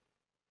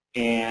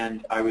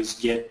 and I was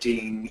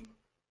getting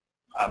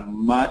a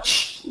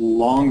much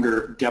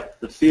longer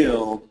depth of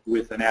field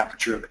with an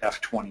aperture of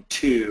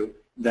f22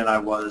 than I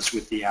was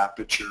with the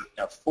aperture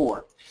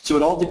f4. So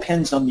it all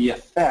depends on the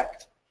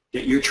effect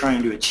that you're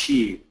trying to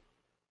achieve.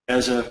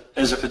 As a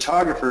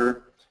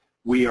photographer,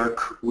 we have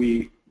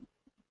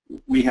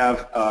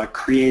a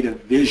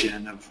creative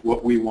vision of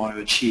what we want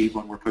to achieve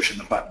when we're pushing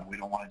the button. We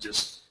don't want to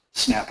just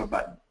snap a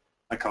button.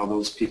 I call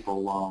those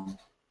people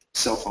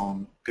cell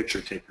phone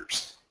picture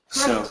takers.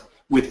 So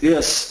with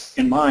this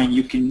in mind,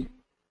 you can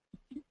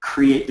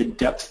create the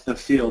depth of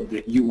field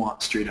that you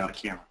want straight out of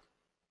camera.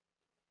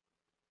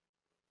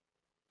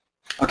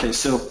 Okay,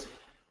 so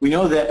we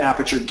know that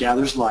aperture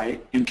gathers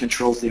light and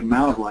controls the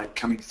amount of light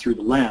coming through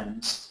the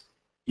lens.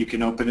 You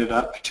can open it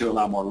up to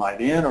allow more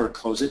light in or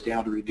close it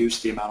down to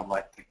reduce the amount of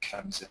light that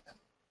comes in.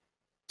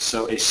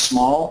 So a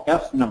small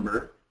f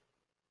number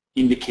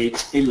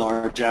indicates a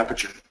large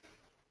aperture.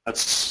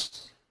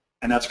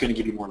 And that's going to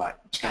give you more light.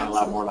 It's going to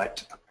allow more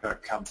light to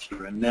come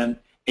through. And then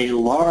a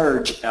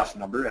large f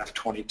number,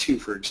 f22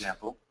 for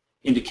example,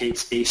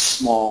 indicates a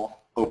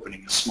small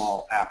opening, a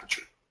small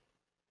aperture.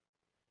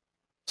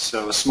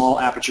 So a small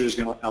aperture is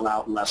going to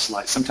allow less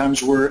light.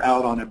 Sometimes we're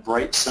out on a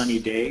bright sunny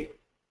day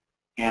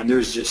and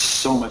there's just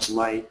so much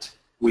light,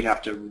 we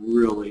have to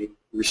really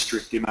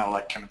restrict the amount of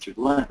light coming through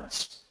the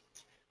lens.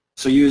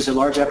 So use a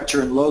large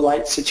aperture in low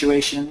light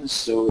situations.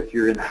 So if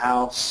you're in the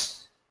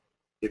house,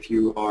 if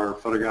you are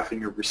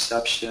photographing a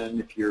reception,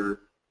 if you're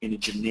in a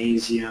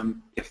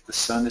gymnasium, if the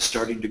sun is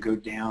starting to go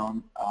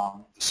down,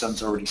 the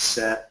sun's already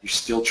set, you're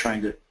still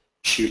trying to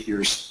shoot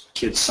your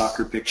kids'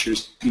 soccer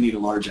pictures, you need a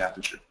large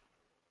aperture.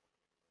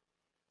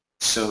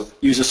 So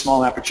use a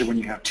small aperture when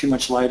you have too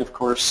much light, of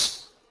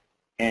course,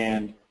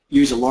 and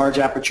use a large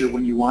aperture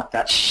when you want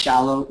that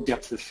shallow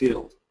depth of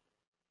field.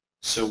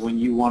 So when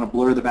you want to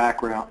blur the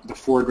background, the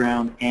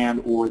foreground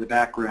and or the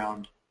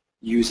background,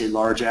 use a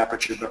large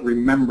aperture, but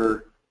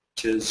remember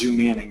to zoom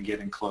in and get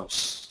in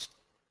close.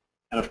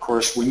 And of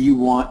course, when you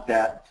want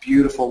that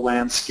beautiful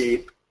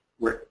landscape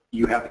where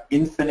you have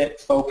infinite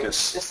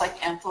focus, just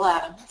like Ansel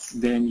Adams,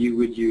 then you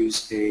would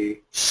use a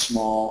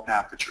small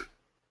aperture,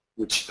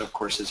 which of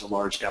course is a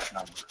large f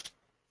number.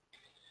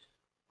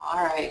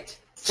 All right.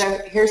 So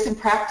here's some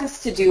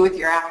practice to do with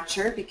your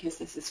aperture because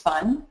this is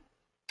fun.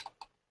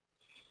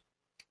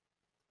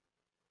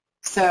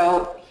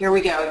 So here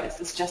we go.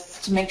 This is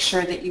just to make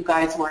sure that you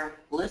guys were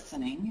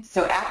listening.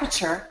 So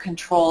aperture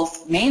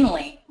controls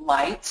mainly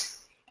light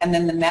and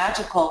then the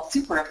magical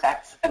super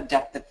effects of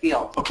depth of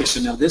field. Okay, so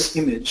now this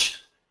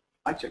image,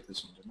 I took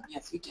this one, didn't I?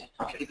 Yes, you did. Okay,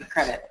 I'll give you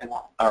credit for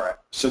that. All right.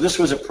 So this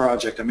was a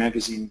project, a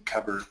magazine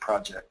cover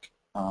project,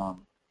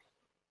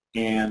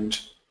 and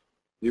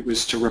it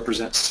was to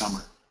represent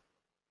summer.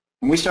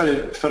 When we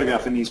started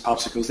photographing these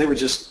popsicles, they were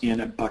just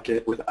in a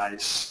bucket with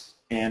ice.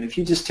 And if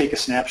you just take a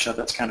snapshot,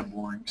 that's kind of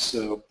boring.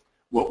 So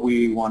what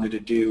we wanted to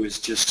do is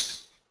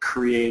just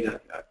create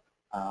a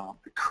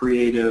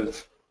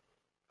creative,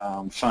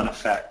 fun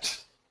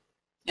effect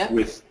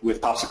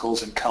with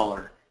popsicles and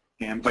color,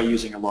 and by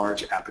using a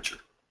large aperture.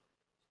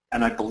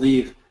 And I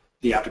believe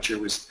the aperture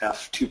was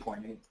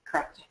f2.8.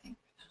 Correct, I think.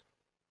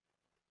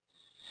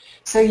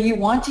 So you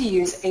want to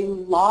use a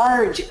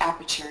large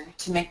aperture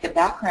to make the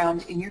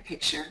background in your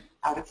picture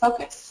out of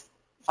focus.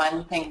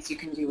 Fun things you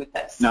can do with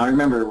this. Now I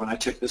remember when I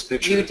took this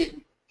picture. You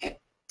didn't. Okay.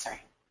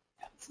 Sorry.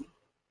 That was me.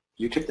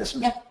 You took this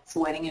one? Yeah. It's a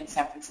wedding in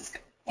San Francisco.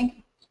 Thank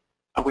you.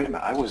 Oh, wait a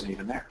minute. I wasn't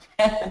even there.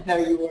 No,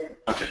 you were.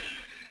 Okay.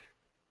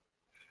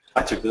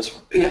 I took this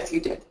one. Yes,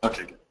 you did.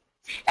 Okay, good.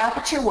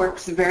 Aperture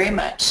works very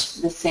much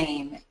the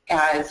same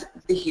as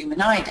the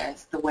human eye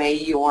does, the way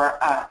your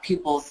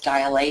pupils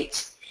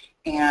dilate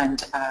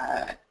and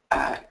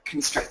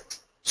constrict.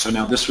 So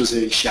now this was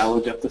a shallow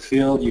depth of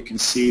field. You can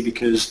see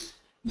because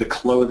the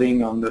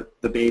clothing on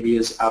the baby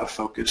is out of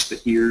focus,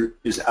 the ear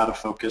is out of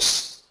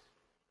focus.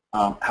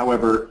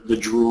 However, the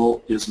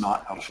drool is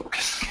not out of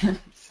focus.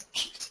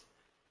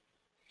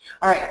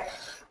 All right.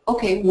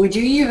 Okay, would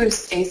you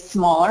use a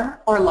smaller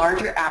or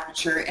larger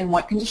aperture in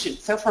what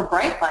conditions? So for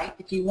bright light,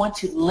 if you want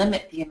to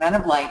limit the amount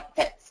of light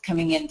that's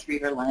coming in through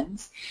your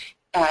lens,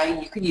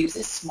 you could use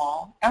a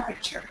small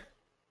aperture.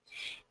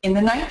 In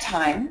the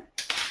nighttime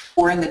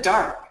or in the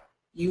dark,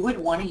 you would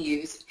want to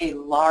use a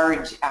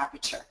large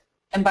aperture.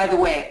 And by the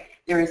way,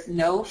 there is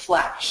no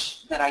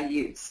flash that I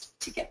used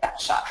to get that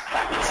shot.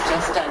 That was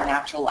just a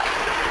natural light.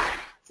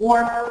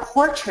 For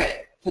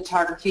portrait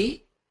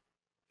photography,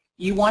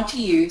 you want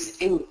to use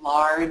a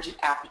large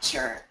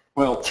aperture.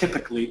 Well,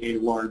 typically a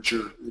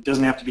larger. It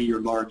doesn't have to be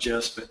your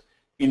largest, but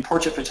in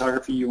portrait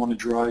photography, you want to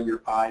draw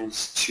your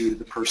eyes to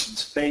the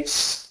person's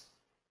face.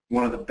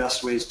 One of the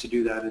best ways to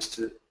do that is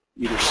to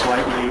either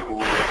slightly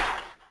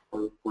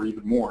or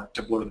even more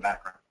to blur the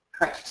background.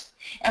 Correct.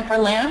 And for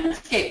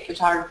landscape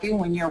photography,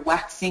 when you're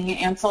waxing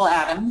Ansel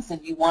Adams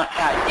and you want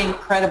that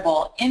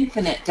incredible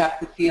infinite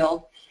depth of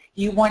field,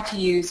 you want to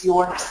use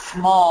your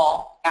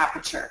small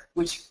aperture,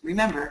 which,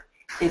 remember,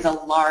 is a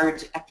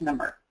large F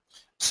number.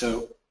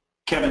 So,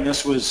 Kevin,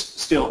 this was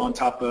still on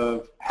top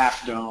of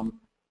Half Dome.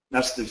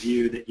 That's the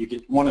view that you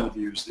get, one of the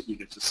views that you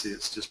get to see.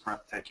 It's just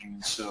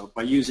breathtaking. So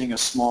by using a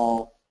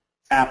small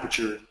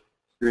aperture,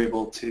 you're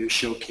able to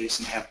showcase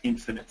and have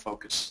infinite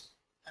focus.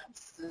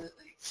 Absolutely.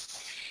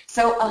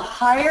 So a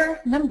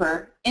higher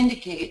number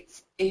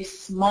indicates a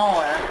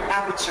smaller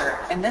aperture,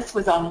 and this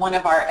was on one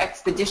of our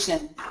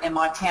expeditions in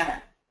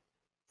Montana.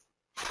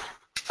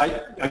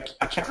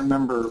 I can't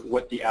remember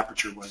what the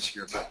aperture was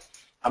here, but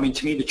I mean,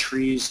 to me, the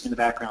trees in the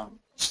background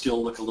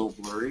still look a little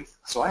blurry.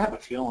 So I have a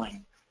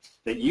feeling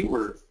that you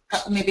were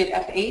maybe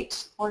at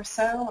f8 or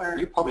so, or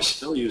you're probably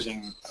still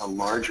using a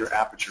larger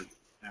aperture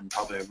and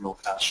probably a real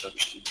fast shutter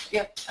speed.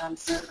 Yep,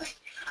 absolutely.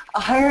 A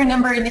higher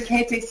number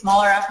indicates a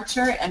smaller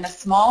aperture, and a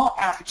small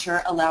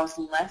aperture allows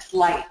less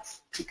light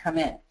to come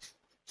in.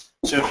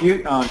 So if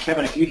you,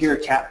 Kevin, if you hear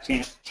tap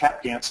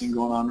dancing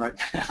going on right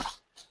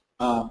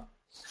now,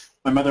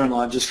 my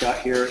mother-in-law just got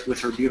here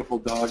with her beautiful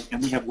dog,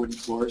 and we have wooden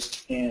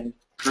floors, and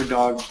her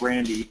dog,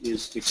 Brandy,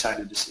 is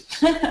excited to see.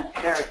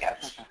 There we go.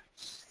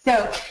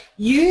 So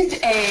use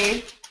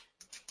a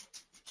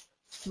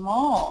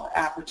small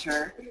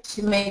aperture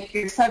to make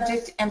your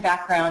subject and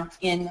background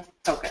in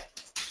focus.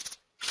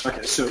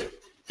 Okay, so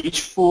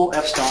each full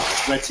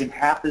f-stop lets in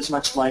half as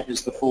much light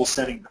as the full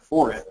setting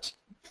before it,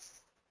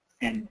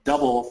 and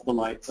double the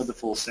light of the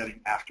full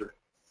setting after.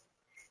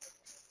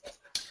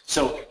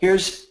 So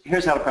here's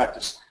how to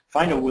practice.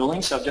 Find a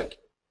willing subject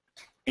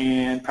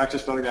and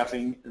practice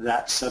photographing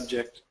that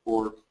subject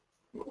or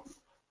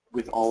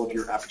with all of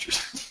your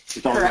apertures,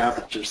 with all your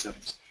aperture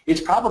settings.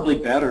 It's probably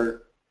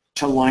better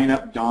to line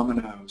up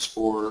dominoes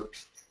or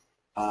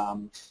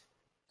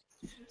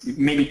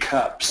maybe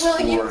cups. Well,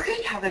 you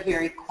could have a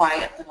very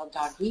quiet little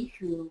doggy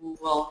who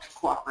will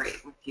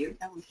cooperate with you.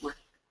 That would work.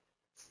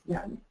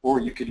 Yeah, or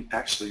you could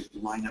actually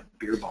line up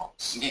beer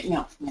bombs.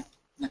 No.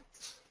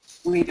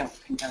 We don't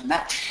condone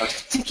that. Okay.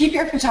 To keep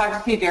your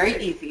photography very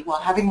easy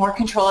while having more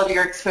control of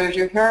your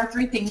exposure, here are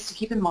 3 things to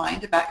keep in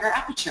mind about your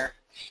aperture.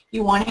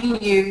 You want to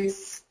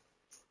use...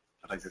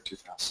 Did I go too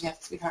fast?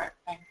 Yes, sweetheart.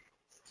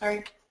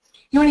 Sorry.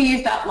 You want to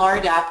use that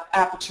large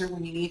aperture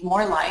when you need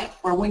more light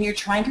or when you're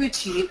trying to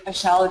achieve a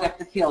shallow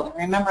depth of field. And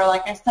remember,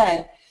 like I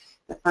said,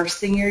 the first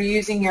thing you're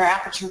using your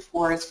aperture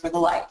for is for the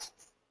light.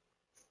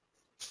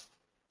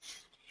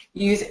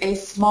 Use a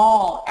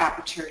small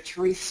aperture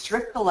to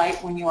restrict the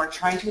light when you are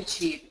trying to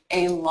achieve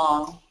a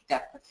long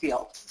depth of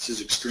field. This is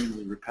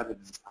extremely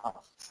repetitive.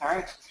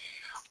 Sorry.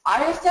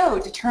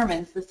 ISO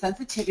determines the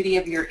sensitivity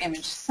of your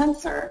image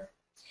sensor,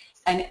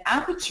 and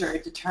aperture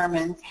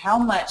determines how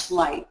much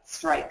light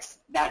strikes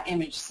that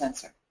image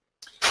sensor.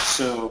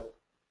 So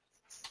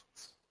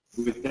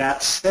with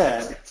that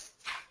said,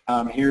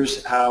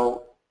 here's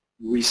how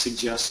we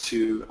suggest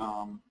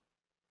to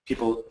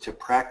people to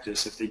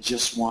practice if they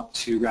just want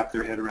to wrap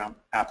their head around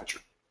aperture.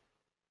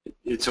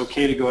 It's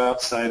okay to go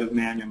outside of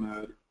manual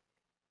mode,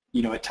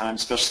 at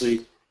times,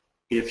 especially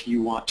if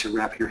you want to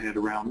wrap your head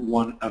around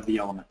one of the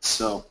elements.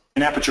 So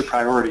in aperture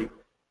priority,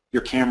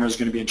 your camera is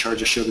going to be in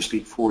charge of shutter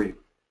speed for you.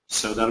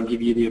 So that'll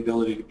give you the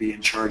ability to be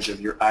in charge of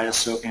your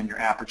ISO and your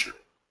aperture.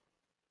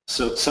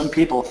 So some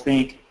people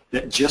think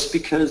that just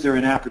because they're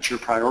in aperture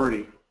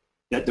priority,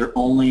 that they're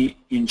only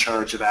in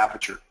charge of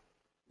aperture,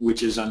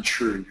 which is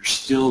untrue. You're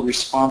still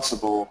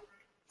responsible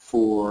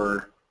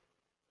for,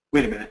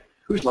 wait a minute,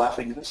 who's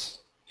laughing at us?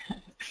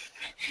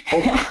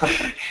 Hold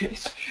on.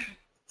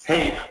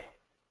 Hey,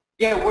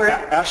 yeah, we're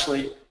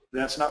Ashley,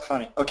 that's not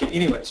funny. Okay,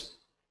 anyways,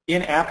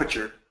 in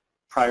aperture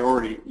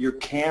priority, your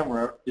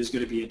camera is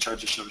going to be in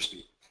charge of shutter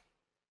speed.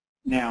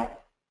 Now,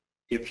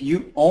 if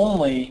you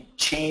only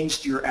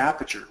changed your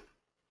aperture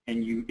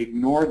and you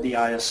ignored the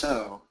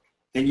ISO,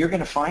 then you're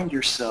going to find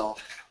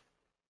yourself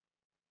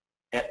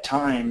at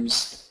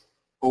times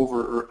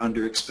over or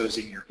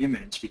underexposing your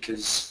image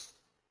because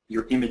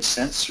your image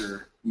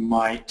sensor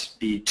might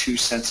be too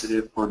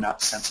sensitive or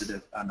not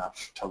sensitive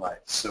enough to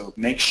light. So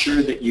make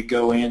sure that you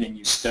go in and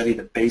you study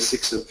the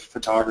basics of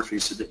photography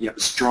so that you have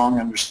a strong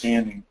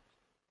understanding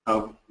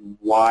of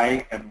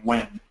why and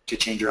when to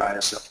change your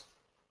ISO.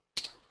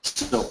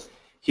 So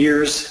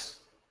here's,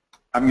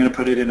 I'm going to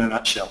put it in a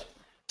nutshell.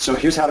 So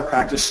here's how to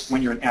practice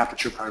when you're in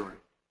aperture priority.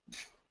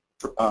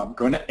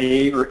 Going to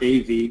A or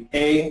AV.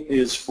 A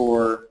is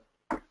for,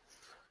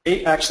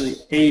 actually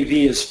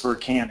AV is for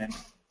Canon.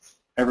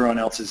 Everyone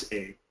else is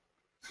A.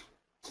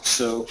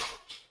 So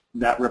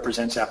that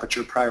represents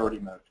aperture priority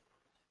mode.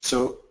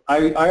 So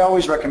I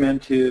always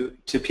recommend to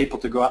people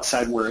to go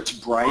outside where it's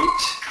bright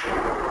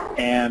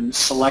and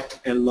select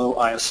a low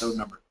ISO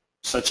number,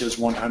 such as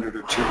 100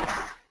 or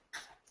 200.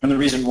 And the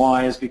reason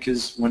why is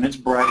because when it's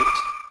bright,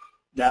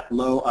 that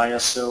low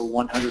ISO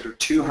 100 or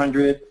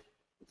 200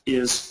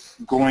 is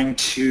going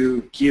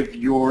to give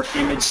your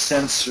image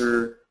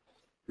sensor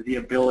the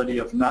ability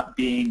of not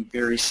being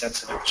very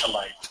sensitive to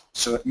light.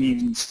 So it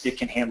means it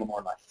can handle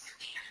more light.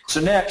 So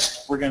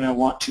next, we're going to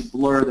want to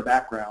blur the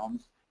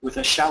background with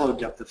a shallow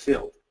depth of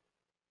field.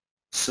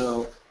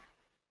 So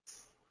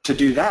to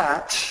do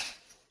that,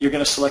 you're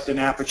going to select an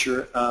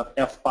aperture of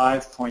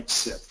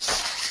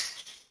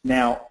f5.6.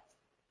 Now,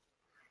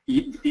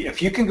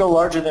 if you can go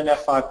larger than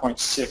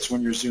f5.6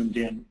 when you're zoomed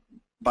in,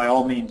 by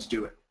all means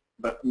do it.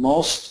 But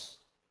most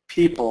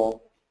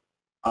people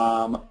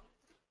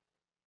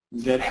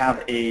that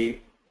have a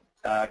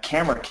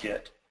camera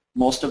kit,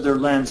 most of their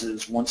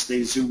lenses, once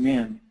they zoom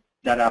in,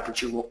 that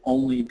aperture will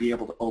only be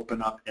able to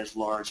open up as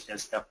large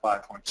as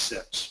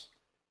f5.6.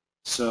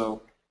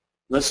 So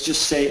let's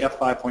just say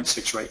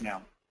f5.6 right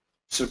now.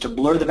 So to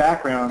blur the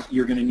background,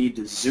 you're going to need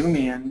to zoom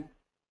in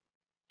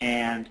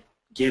and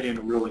get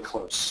in really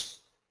close.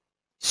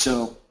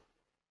 So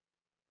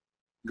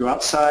go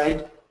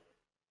outside,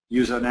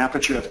 use an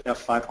aperture of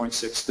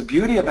f5.6. The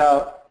beauty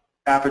about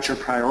aperture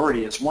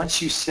priority is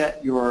once you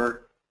set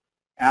your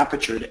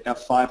aperture to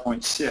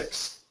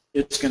f5.6,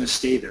 it's going to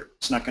stay there.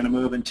 It's not going to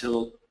move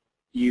until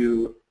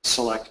you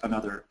select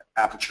another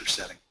aperture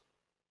setting.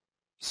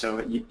 So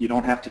you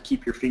don't have to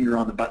keep your finger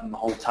on the button the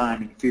whole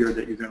time in fear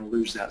that you're going to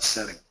lose that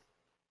setting.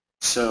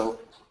 So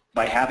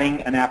by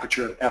having an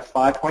aperture of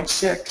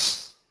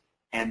f5.6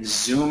 and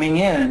zooming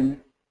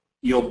in,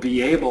 you'll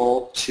be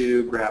able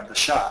to grab the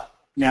shot.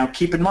 Now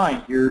keep in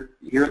mind, here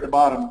at the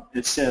bottom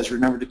it says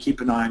remember to keep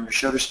an eye on your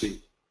shutter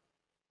speed.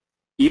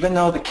 Even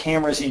though the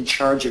camera is in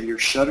charge of your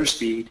shutter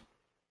speed,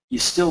 you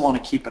still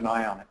want to keep an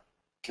eye on it.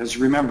 Because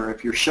remember,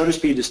 if your shutter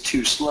speed is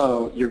too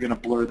slow, you're going to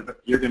blur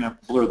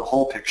the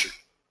whole picture.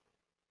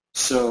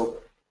 So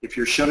if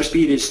your shutter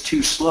speed is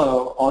too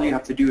slow, all you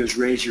have to do is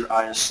raise your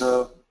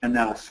ISO, and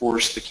that'll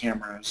force the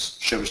camera's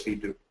shutter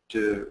speed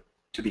to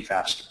be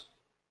faster.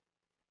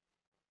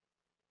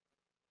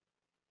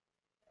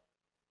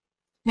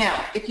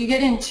 Now, if you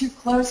get in too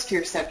close to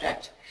your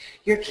subject,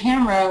 your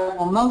camera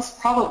will most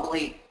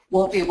probably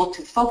won't be able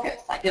to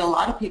focus. I get a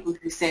lot of people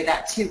who say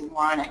that too when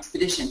we're on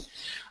expedition.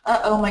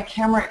 Uh-oh, my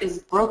camera is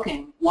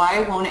broken.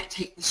 Why won't it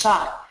take the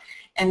shot?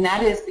 And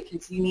that is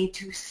because you need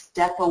to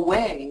step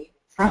away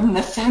from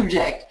the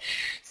subject.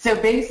 So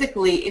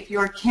basically, if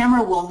your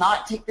camera will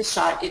not take the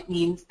shot, it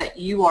means that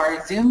you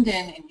are zoomed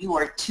in and you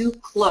are too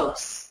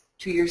close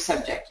to your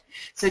subject.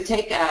 So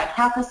take a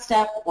half a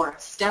step or a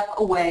step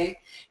away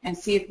and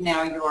see if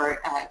now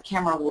your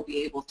camera will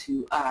be able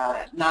to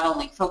not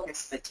only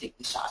focus but take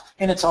the shot.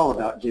 And it's all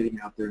about getting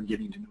out there and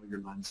getting to know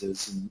your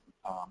lenses and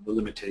the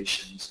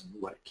limitations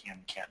and what it can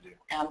and can't do.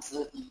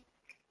 Absolutely.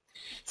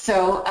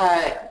 So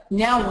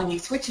now when you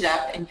switch it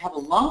up and you have a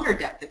longer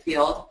depth of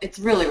field, it's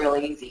really,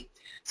 really easy.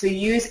 So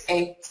you use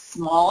a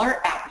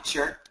smaller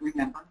aperture,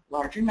 remember,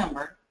 larger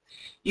number.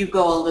 You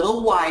go a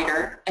little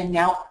wider, and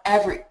now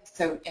I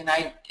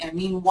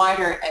mean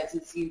wider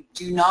as you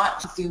do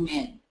not zoom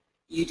in.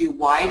 You do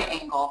wide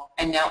angle,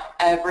 and now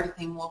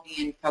everything will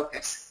be in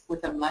focus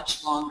with a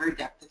much longer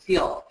depth of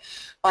field.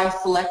 By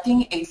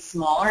selecting a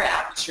smaller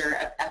aperture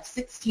of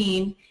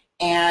f16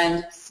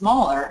 and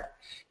smaller,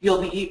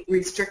 you'll be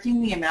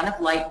restricting the amount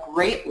of light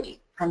greatly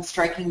from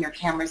striking your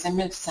camera's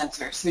image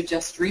sensor. So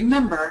just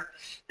remember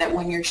that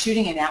when you're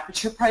shooting an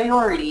aperture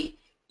priority,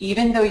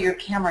 even though your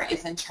camera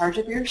is in charge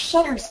of your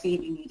shutter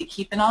speed, you need to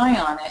keep an eye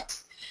on it,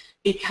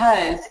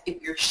 because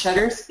if your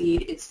shutter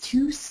speed is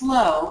too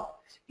slow,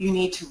 you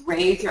need to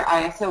raise your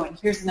ISO. And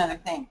here's another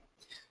thing.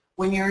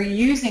 When you're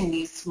using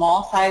these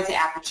small size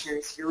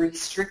apertures, you're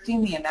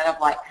restricting the amount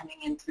of light coming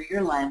in through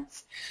your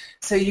lens.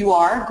 So you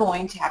are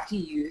going to have to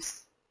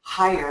use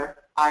higher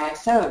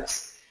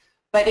ISOs.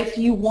 But if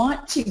you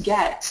want to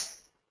get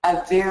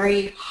a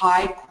very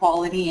high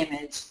quality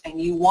image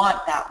and you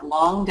want that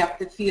long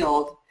depth of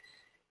field,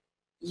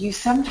 you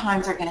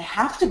sometimes are going to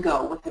have to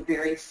go with a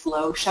very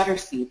slow shutter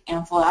speed.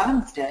 Ansel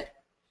Adams did.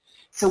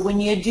 So when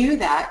you do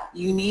that,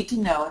 you need to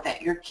know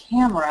that your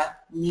camera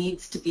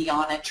needs to be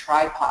on a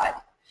tripod.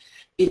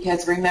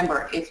 Because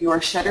remember, if your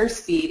shutter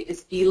speed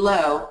is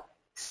below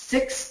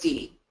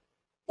 60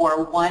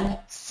 or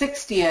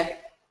 1/60th,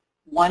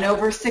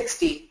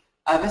 1/60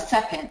 of a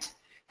second,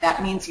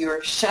 That means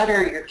your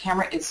shutter, your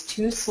camera is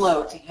too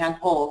slow to hand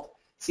hold,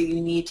 so you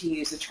need to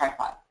use a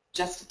tripod.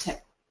 Just a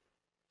tip.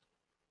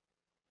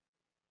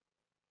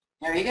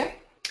 There you go.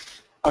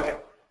 Okay,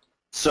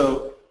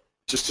 so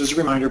just as a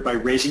reminder, by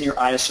raising your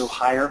ISO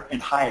higher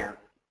and higher,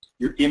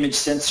 your image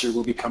sensor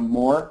will become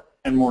more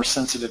and more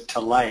sensitive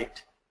to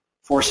light,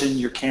 forcing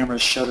your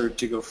camera's shutter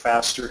to go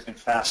faster and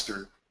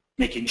faster,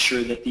 making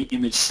sure that the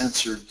image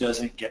sensor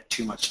doesn't get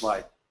too much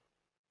light.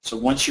 So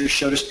once your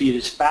shutter speed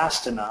is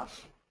fast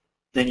enough,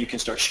 then you can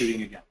start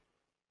shooting again.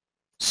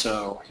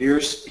 So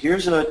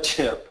here's a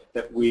tip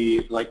that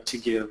we like to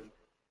give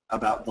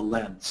about the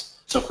lens.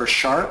 So for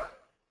sharp,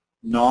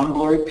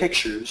 non-blurry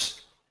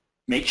pictures,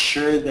 make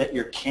sure that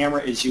your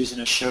camera is using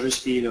a shutter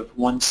speed of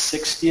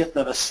 1/60th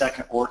of a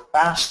second or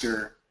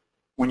faster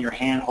when you're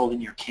hand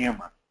holding your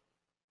camera.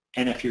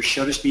 And if your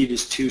shutter speed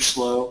is too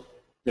slow,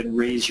 then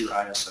raise your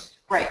ISO.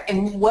 Right,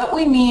 and what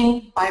we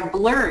mean by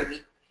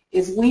blurry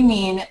is we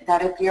mean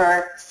that if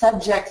your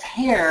subject's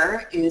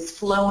hair is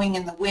flowing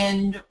in the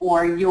wind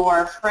or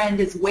your friend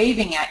is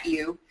waving at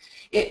you,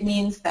 it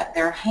means that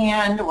their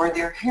hand or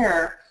their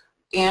hair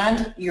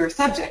and your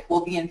subject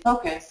will be in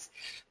focus.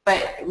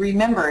 But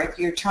remember, if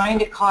you're trying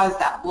to cause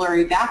that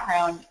blurry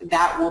background,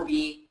 that will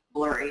be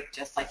blurry,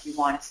 just like you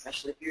want,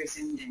 especially if you're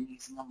zoomed in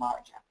using a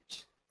large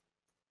aperture.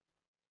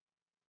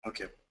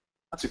 Okay,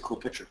 that's a cool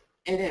picture.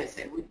 It is.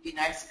 It would be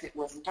nice if it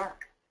wasn't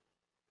dark.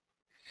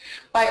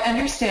 By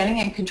understanding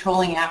and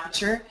controlling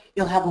aperture,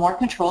 you'll have more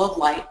control of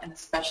light and the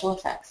special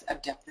effects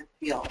of depth of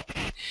field.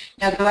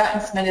 Now go out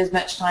and spend as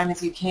much time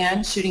as you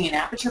can shooting an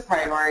aperture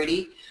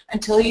priority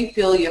until you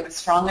feel you have a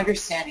strong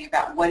understanding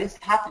about what is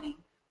happening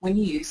when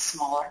you use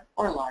smaller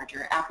or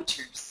larger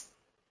apertures.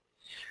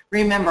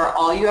 Remember,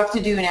 all you have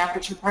to do in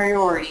aperture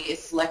priority is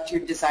select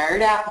your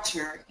desired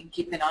aperture and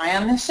keep an eye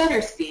on the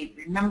shutter speed.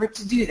 Remember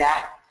to do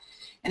that.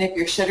 And if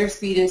your shutter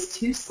speed is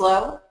too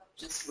slow,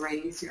 just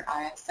raise your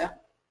ISO.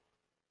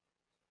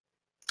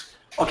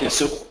 Okay,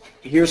 so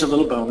here's a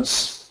little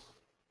bonus.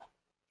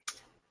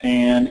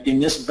 And in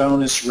this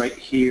bonus right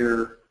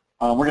here,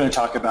 we're going to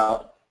talk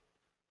about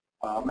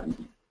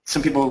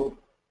some people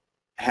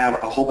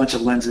have a whole bunch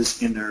of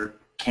lenses in their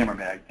camera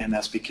bag, and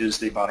that's because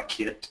they bought a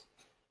kit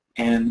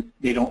and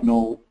they don't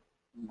know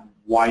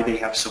why they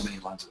have so many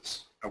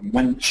lenses. Or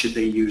when should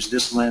they use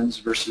this lens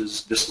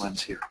versus this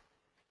lens here?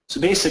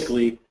 So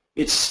basically,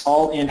 it's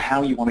all in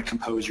how you want to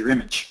compose your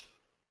image.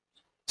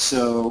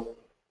 So,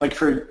 like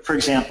for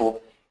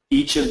example,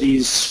 each of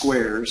these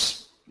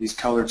squares, these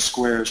colored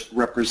squares,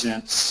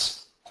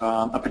 represents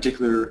a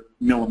particular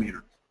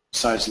millimeter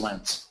size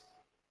lens.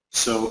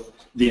 So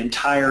the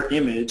entire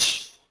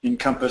image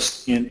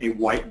encompassed in a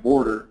white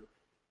border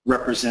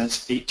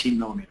represents 18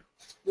 millimeter.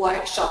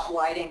 Wide shot,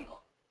 wide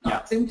angle,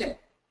 not zoomed in.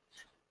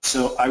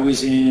 So I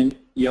was in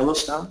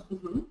Yellowstone.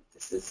 Mm-hmm.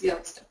 This is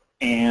Yellowstone.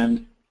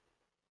 And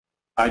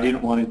I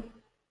didn't want to,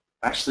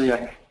 actually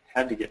I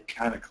had to get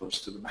kind of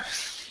close to the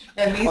mouse.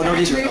 And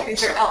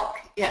these are elk,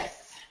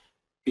 yes.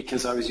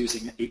 Because I was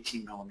using an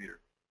 18 millimeter.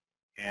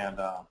 And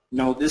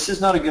no, this is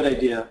not a good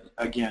idea.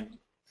 Again,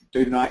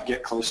 do not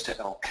get close to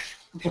elk.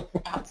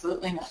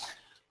 Absolutely not.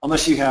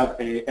 Unless you have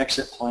an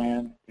exit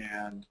plan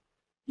and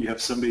you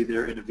have somebody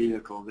there in a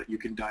vehicle that you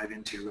can dive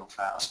into real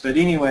fast. But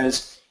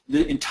anyways,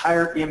 the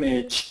entire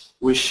image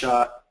was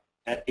shot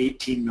at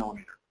 18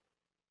 millimeter.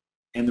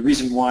 And the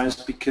reason why is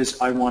because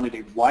I wanted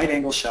a wide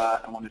angle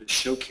shot. I wanted to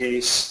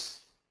showcase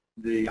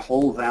the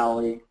whole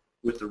valley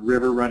with the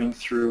river running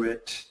through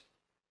it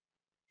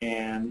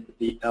and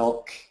the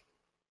elk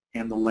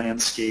and the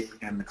landscape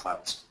and the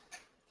clouds.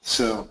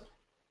 So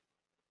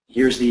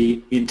here's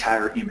the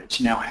entire image.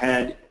 Now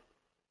had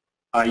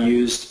I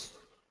used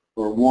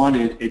or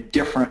wanted a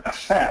different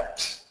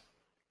effect,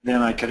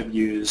 then I could have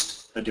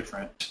used a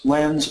different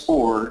lens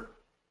or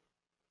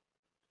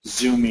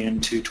zoom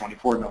in to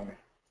 24 millimeter.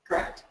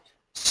 Correct.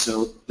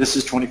 So this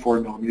is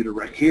 24 millimeter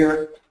right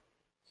here.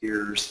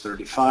 Here's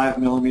 35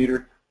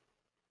 millimeter.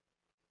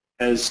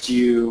 As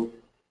you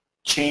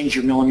change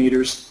your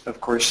millimeters, of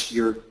course,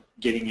 you're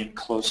getting in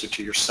closer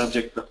to your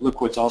subject, but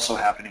look what's also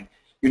happening.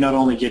 You're not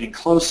only getting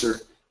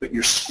closer, but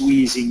you're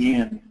squeezing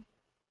in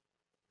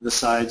the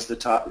sides, the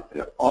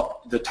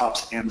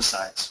tops and the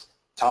sides,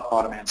 top,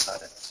 bottom, and side,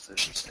 I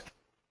should say.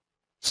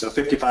 So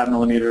 55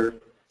 millimeter,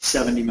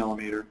 70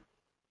 millimeter,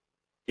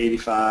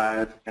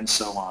 85, and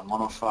so on.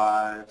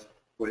 105,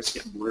 boy, it's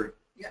getting blurry.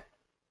 Yeah.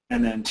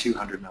 And then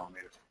 200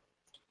 millimeter.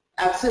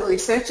 Absolutely.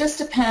 So it just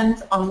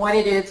depends on what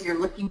it is you're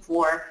looking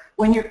for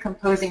when you're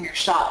composing your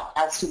shot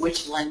as to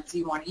which lens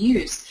you want to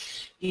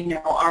use. You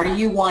know, are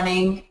you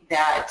wanting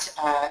that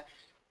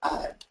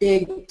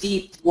big,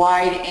 deep,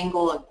 wide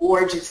angle, a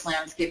gorgeous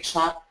landscape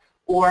shot,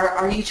 or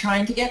are you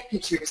trying to get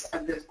pictures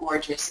of those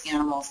gorgeous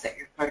animals that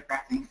you're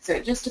photographing? So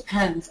it just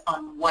depends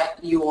on what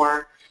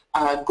your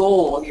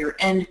goal, your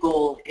end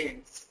goal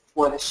is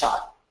for the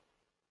shot.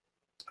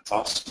 That's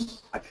awesome.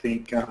 I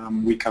think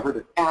we covered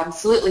it.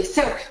 Absolutely.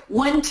 So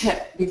one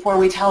tip before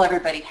we tell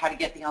everybody how to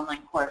get the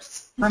online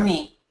course for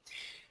me.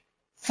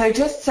 So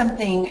just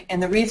something,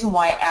 and the reason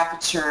why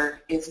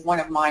Aperture is one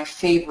of my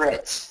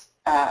favorite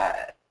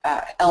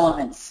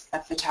elements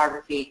of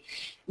photography.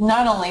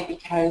 Not only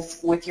because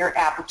with your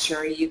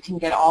Aperture you can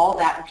get all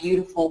that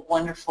beautiful,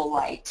 wonderful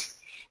light,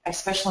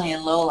 especially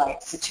in low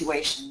light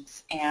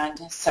situations. And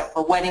so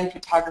for wedding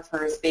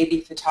photographers,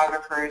 baby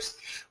photographers,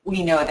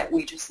 we know that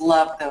we just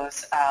love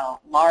those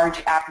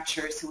large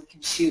apertures so we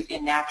can shoot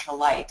in natural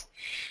light.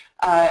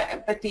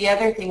 But the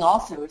other thing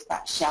also is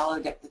that shallow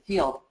depth of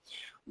field.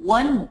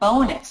 One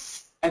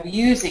bonus of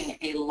using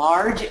a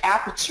large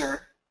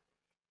aperture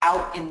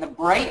out in the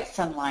bright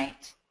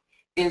sunlight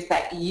is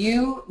that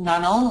you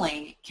not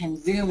only can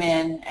zoom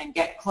in and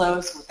get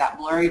close with that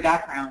blurry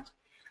background,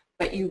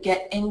 but you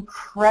get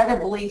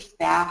incredibly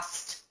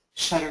fast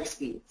shutter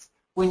speeds.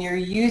 When you're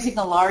using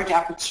a large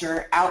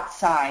aperture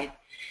outside,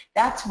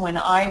 that's when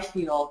I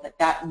feel that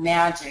that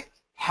magic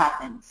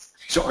happens.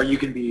 So are you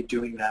going to be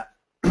doing that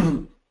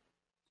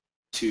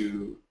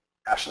to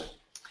Ashley?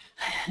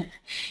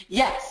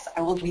 Yes,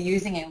 I will be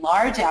using a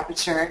large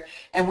aperture,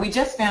 and we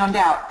just found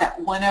out that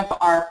one of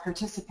our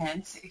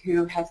participants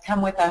who has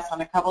come with us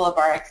on a couple of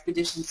our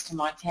expeditions to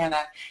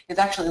Montana is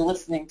actually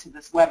listening to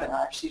this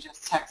webinar. She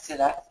just texted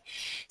us.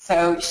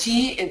 So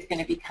she is going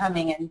to be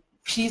coming, and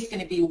she's going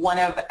to be one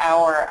of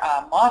our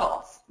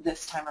models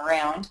this time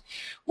around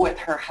with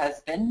her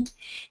husband,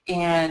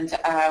 and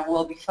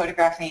we'll be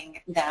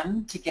photographing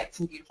them to get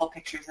some beautiful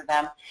pictures of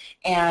them.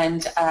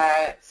 And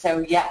so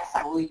yes,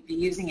 I will be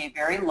using a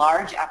very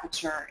large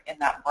aperture in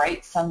that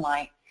bright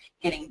sunlight,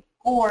 getting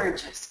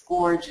gorgeous,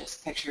 gorgeous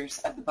pictures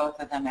of the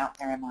both of them out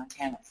there in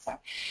Montana. So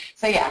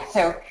yeah,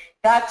 so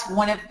that's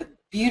one of the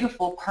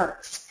beautiful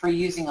perks for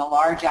using a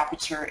large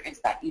aperture is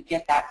that you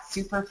get that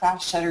super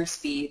fast shutter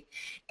speed,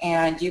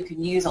 and you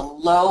can use a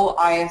low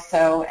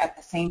ISO at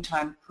the same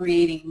time,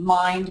 creating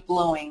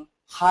mind-blowing,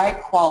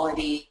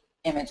 high-quality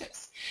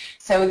images.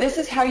 So this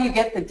is how you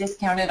get the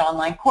discounted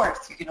online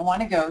course. You're going to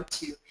want to go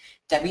to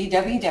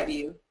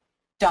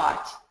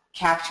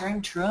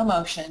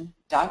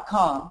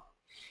www.capturingtrueemotion.com.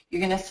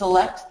 You're going to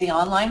select the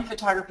online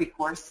photography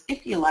course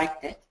if you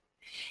liked it,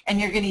 and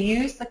you're going to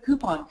use the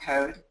coupon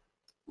code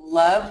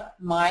Love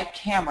My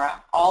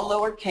Camera, all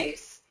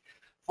lowercase,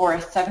 for a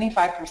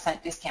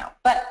 75% discount.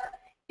 But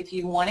if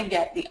you want to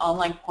get the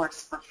online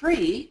course for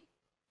free,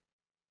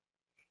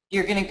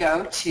 you're going to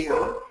go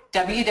to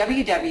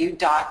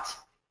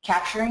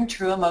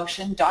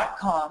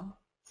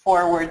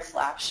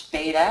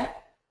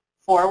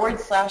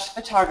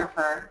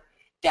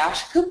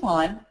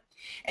www.capturingtrueemotion.com/beta/photographer-coupon,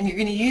 and you're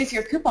going to use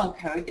your coupon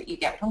code that you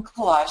get from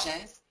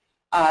Collages,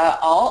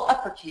 all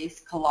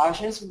uppercase,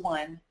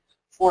 Collages1,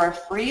 for a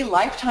free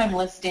lifetime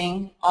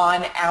listing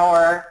on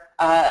our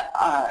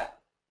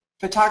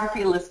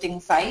photography listing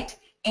site,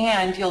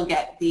 and you'll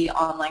get the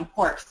online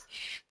course.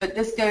 But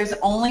this goes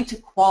only to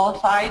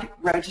qualified,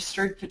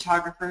 registered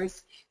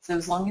photographers, so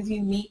as long as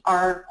you meet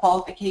our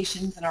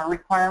qualifications and our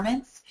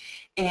requirements,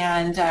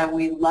 and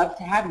we love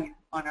to have you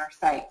on our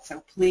site.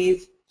 So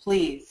please,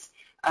 please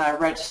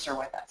register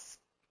with us.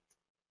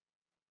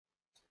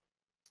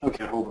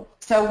 Okay, hold on.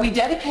 So we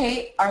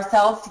dedicate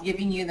ourselves to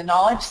giving you the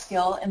knowledge,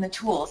 skill, and the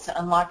tools to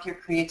unlock your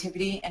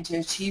creativity and to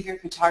achieve your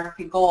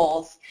photography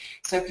goals.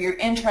 So if you're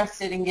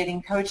interested in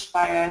getting coached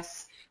by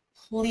us,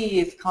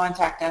 please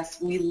contact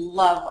us. We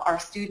love our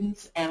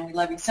students, and we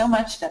love you so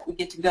much that we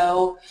get to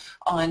go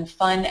on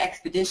fun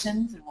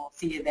expeditions, and we'll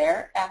see you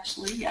there.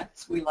 Actually,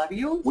 yes, we love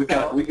you. We've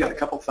got a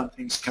couple fun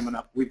things coming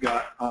up. We've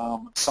got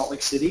Salt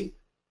Lake City.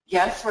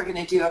 Yes, we're going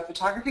to do a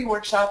photography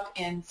workshop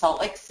in Salt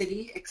Lake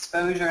City,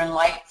 Exposure and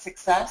Light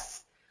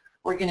Success.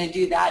 We're going to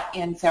do that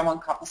in San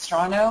Juan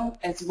Capistrano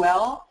as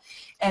well.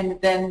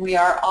 And then we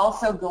are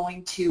also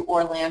going to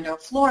Orlando,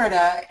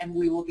 Florida, and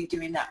we will be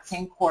doing that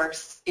same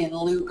course in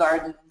Lou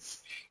Gardens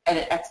at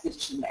an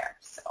expedition there.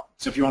 So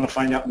if you want to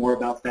find out more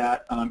about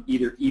that,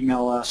 either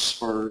email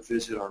us or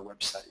visit our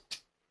website.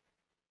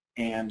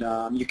 And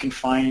you can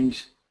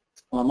find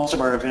most of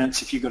our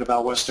events if you go to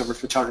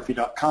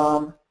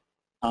valwestoverphotography.com.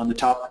 On the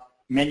top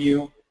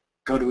menu,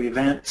 go to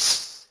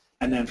events,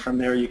 and then from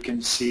there you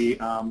can see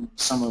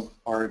some of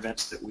our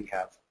events that we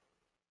have.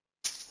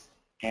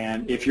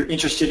 And if you're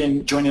interested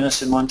in joining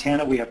us in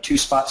Montana, we have 2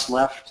 spots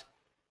left.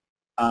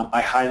 I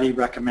highly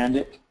recommend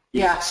it.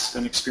 It's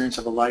an experience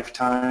of a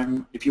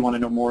lifetime. If you want to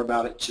know more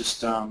about it,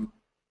 just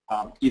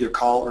either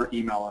call or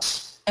email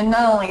us. And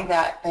not only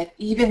that, but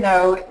even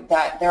though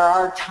that there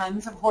are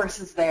tons of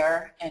horses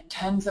there and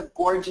tons of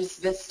gorgeous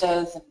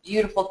vistas and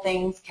beautiful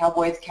things,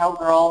 cowboys,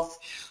 cowgirls,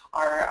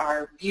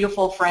 our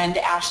beautiful friend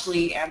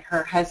Ashley and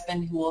her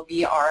husband, who will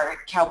be our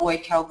cowboy,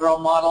 cowgirl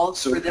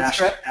models for this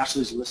trip.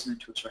 Ashley's listening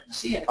to us right now.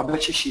 She is. I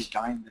bet you she's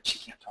dying that she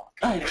can't talk.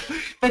 I know.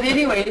 But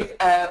anyways,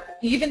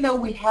 even though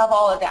we have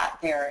all of that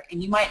there,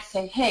 and you might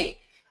say, hey,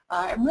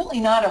 I'm really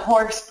not a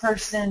horse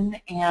person,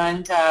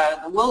 and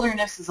the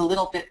wilderness is a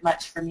little bit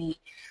much for me.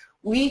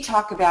 We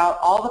talk about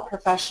all the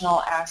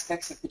professional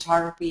aspects of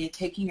photography and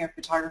taking your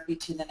photography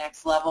to the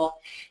next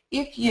level.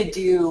 If you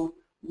do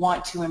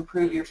want to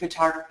improve your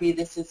photography,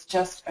 this is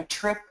just a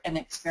trip and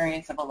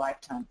experience of a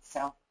lifetime.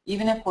 So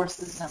even if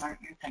horses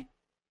aren't your thing.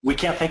 We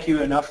can't thank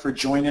you enough for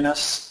joining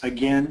us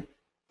again.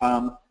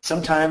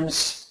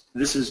 Sometimes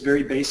this is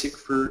very basic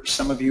for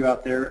some of you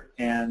out there,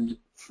 and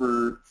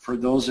for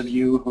those of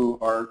you who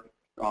are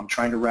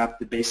trying to wrap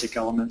the basic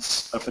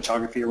elements of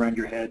photography around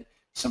your head,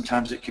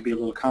 sometimes it can be a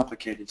little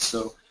complicated.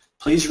 So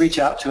please reach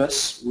out to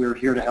us. We're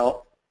here to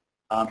help.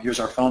 Here's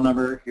our phone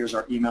number, here's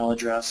our email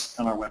address,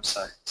 and our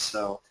website.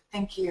 So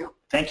thank you.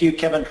 Thank you,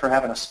 Kevin, for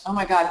having us. Oh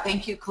my God,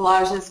 thank you,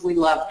 Collages. We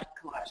love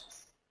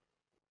collages.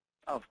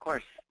 Oh, of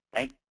course.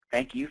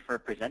 Thank you for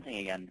presenting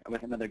again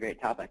with another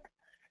great topic.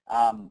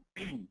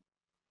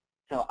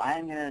 So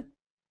I'm going to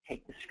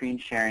take the screen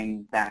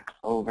sharing back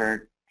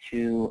over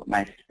to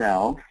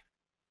myself.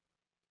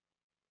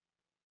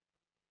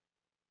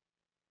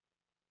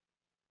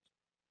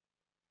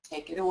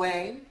 Take it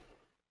away.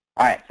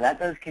 All right, so that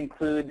does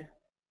conclude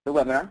the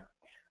webinar.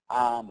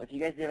 If you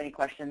guys have any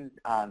questions,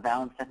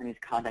 Val and Stephanie's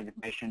contact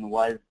information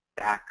was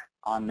back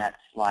on that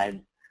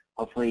slide.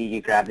 Hopefully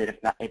you grabbed it.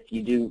 If not, if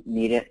you do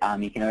need it,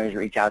 you can always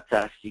reach out to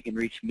us. You can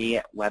reach me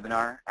at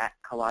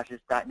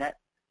webinar@collages.net.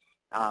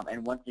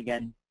 And once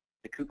again,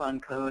 the coupon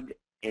code,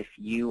 if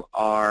you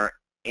are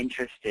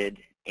interested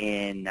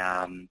in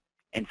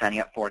signing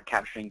up for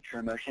Capturing True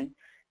Emotion,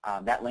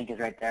 that link is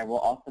right there. We'll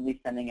also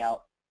be sending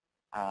out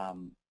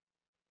an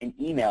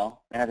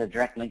email that has a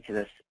direct link to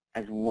this,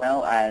 as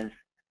well as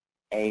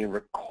a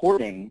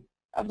recording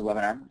of the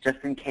webinar, just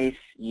in case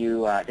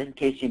you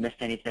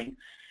missed anything.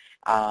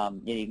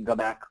 You can go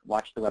back,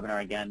 watch the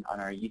webinar again on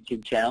our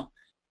YouTube channel,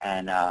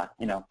 and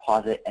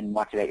pause it and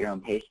watch it at your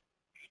own pace,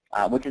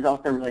 which is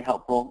also really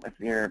helpful if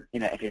you're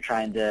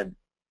trying to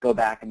go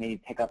back and maybe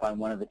pick up on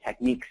one of the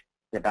techniques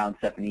that Val and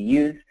Stephanie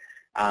use.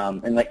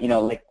 And like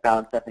Val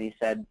and Stephanie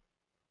said,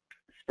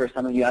 for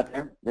some of you out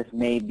there, this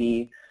may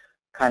be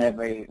kind of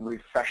a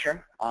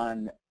refresher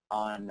on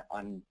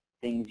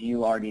things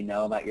you already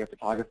know about your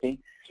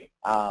photography,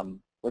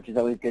 which is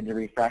always good to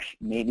refresh.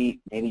 Maybe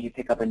you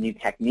pick up a new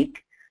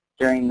technique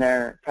during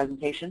their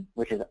presentation,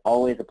 which is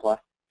always a plus.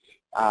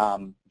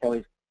 It's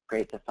always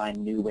great to find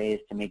new ways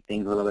to make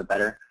things a little bit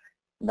better.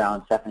 Val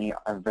and Stephanie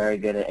are very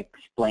good at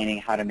explaining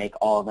how to make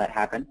all of that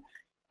happen.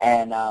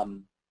 And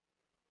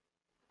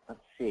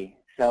let's see.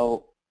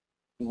 So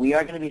we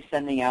are going to be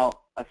sending out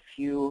a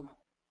few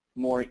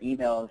more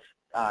emails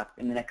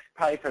in the next,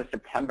 probably for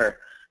September,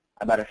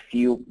 about a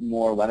few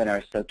more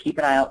webinars. So keep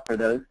an eye out for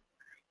those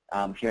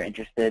if you're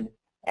interested.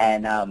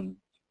 And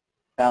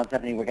Val and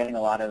Stephanie, we're getting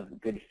a lot of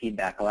good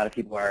feedback. A lot of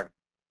people are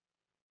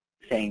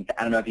saying,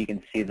 I don't know if you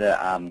can see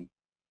the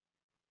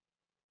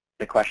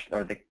question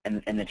or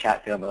in the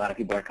chat field, but a lot of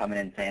people are coming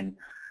in saying,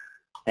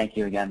 thank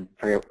you again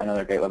for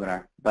another great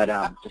webinar. But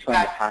just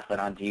wanted to pass that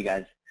on to you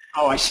guys.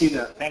 Oh, I see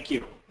that. Thank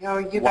you. No,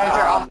 you guys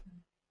are awesome.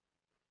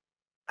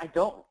 I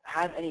don't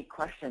have any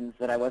questions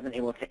that I wasn't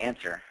able to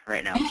answer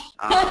right now.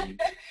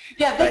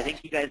 Yeah, but I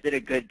think you guys did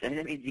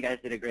that means you guys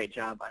did a great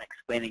job on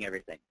explaining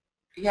everything.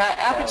 Yeah,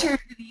 Aperture is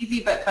an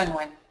easy but fun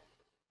one.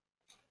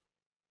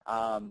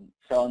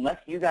 So unless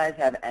you guys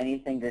have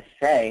anything to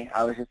say,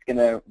 I was just going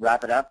to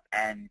wrap it up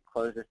and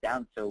close this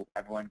down so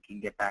everyone can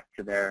get back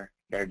to their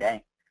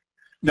day.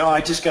 No, I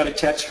just got a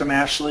text from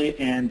Ashley,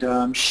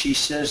 and she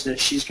says that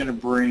she's going to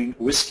bring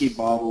whiskey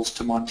bottles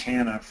to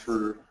Montana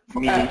for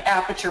me.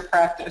 Aperture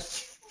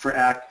practice.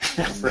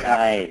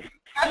 Nice.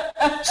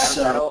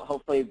 So that'll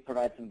hopefully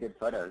provide some good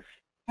photos.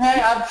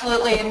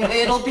 Absolutely, and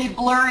it'll be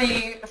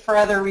blurry for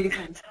other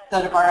reasons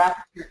instead of our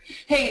Aperture.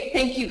 Hey,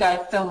 thank you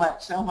guys so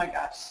much. Oh my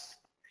gosh.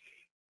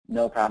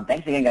 No problem.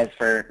 Thanks again, guys,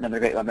 for another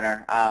great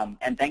webinar.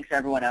 And thanks to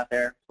everyone out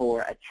there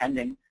for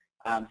attending.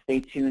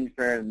 Stay tuned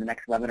for the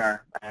next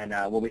webinar, and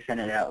we'll be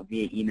sending it out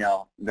via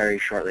email very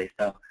shortly.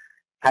 So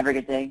have a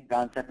good day.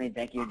 Val and Stephanie,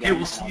 thank you again. Hey,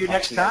 we'll see you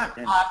next time.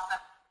 Awesome.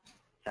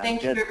 Sounds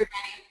Thank good. you, everybody.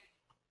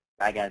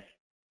 Bye, guys.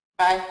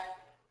 Bye.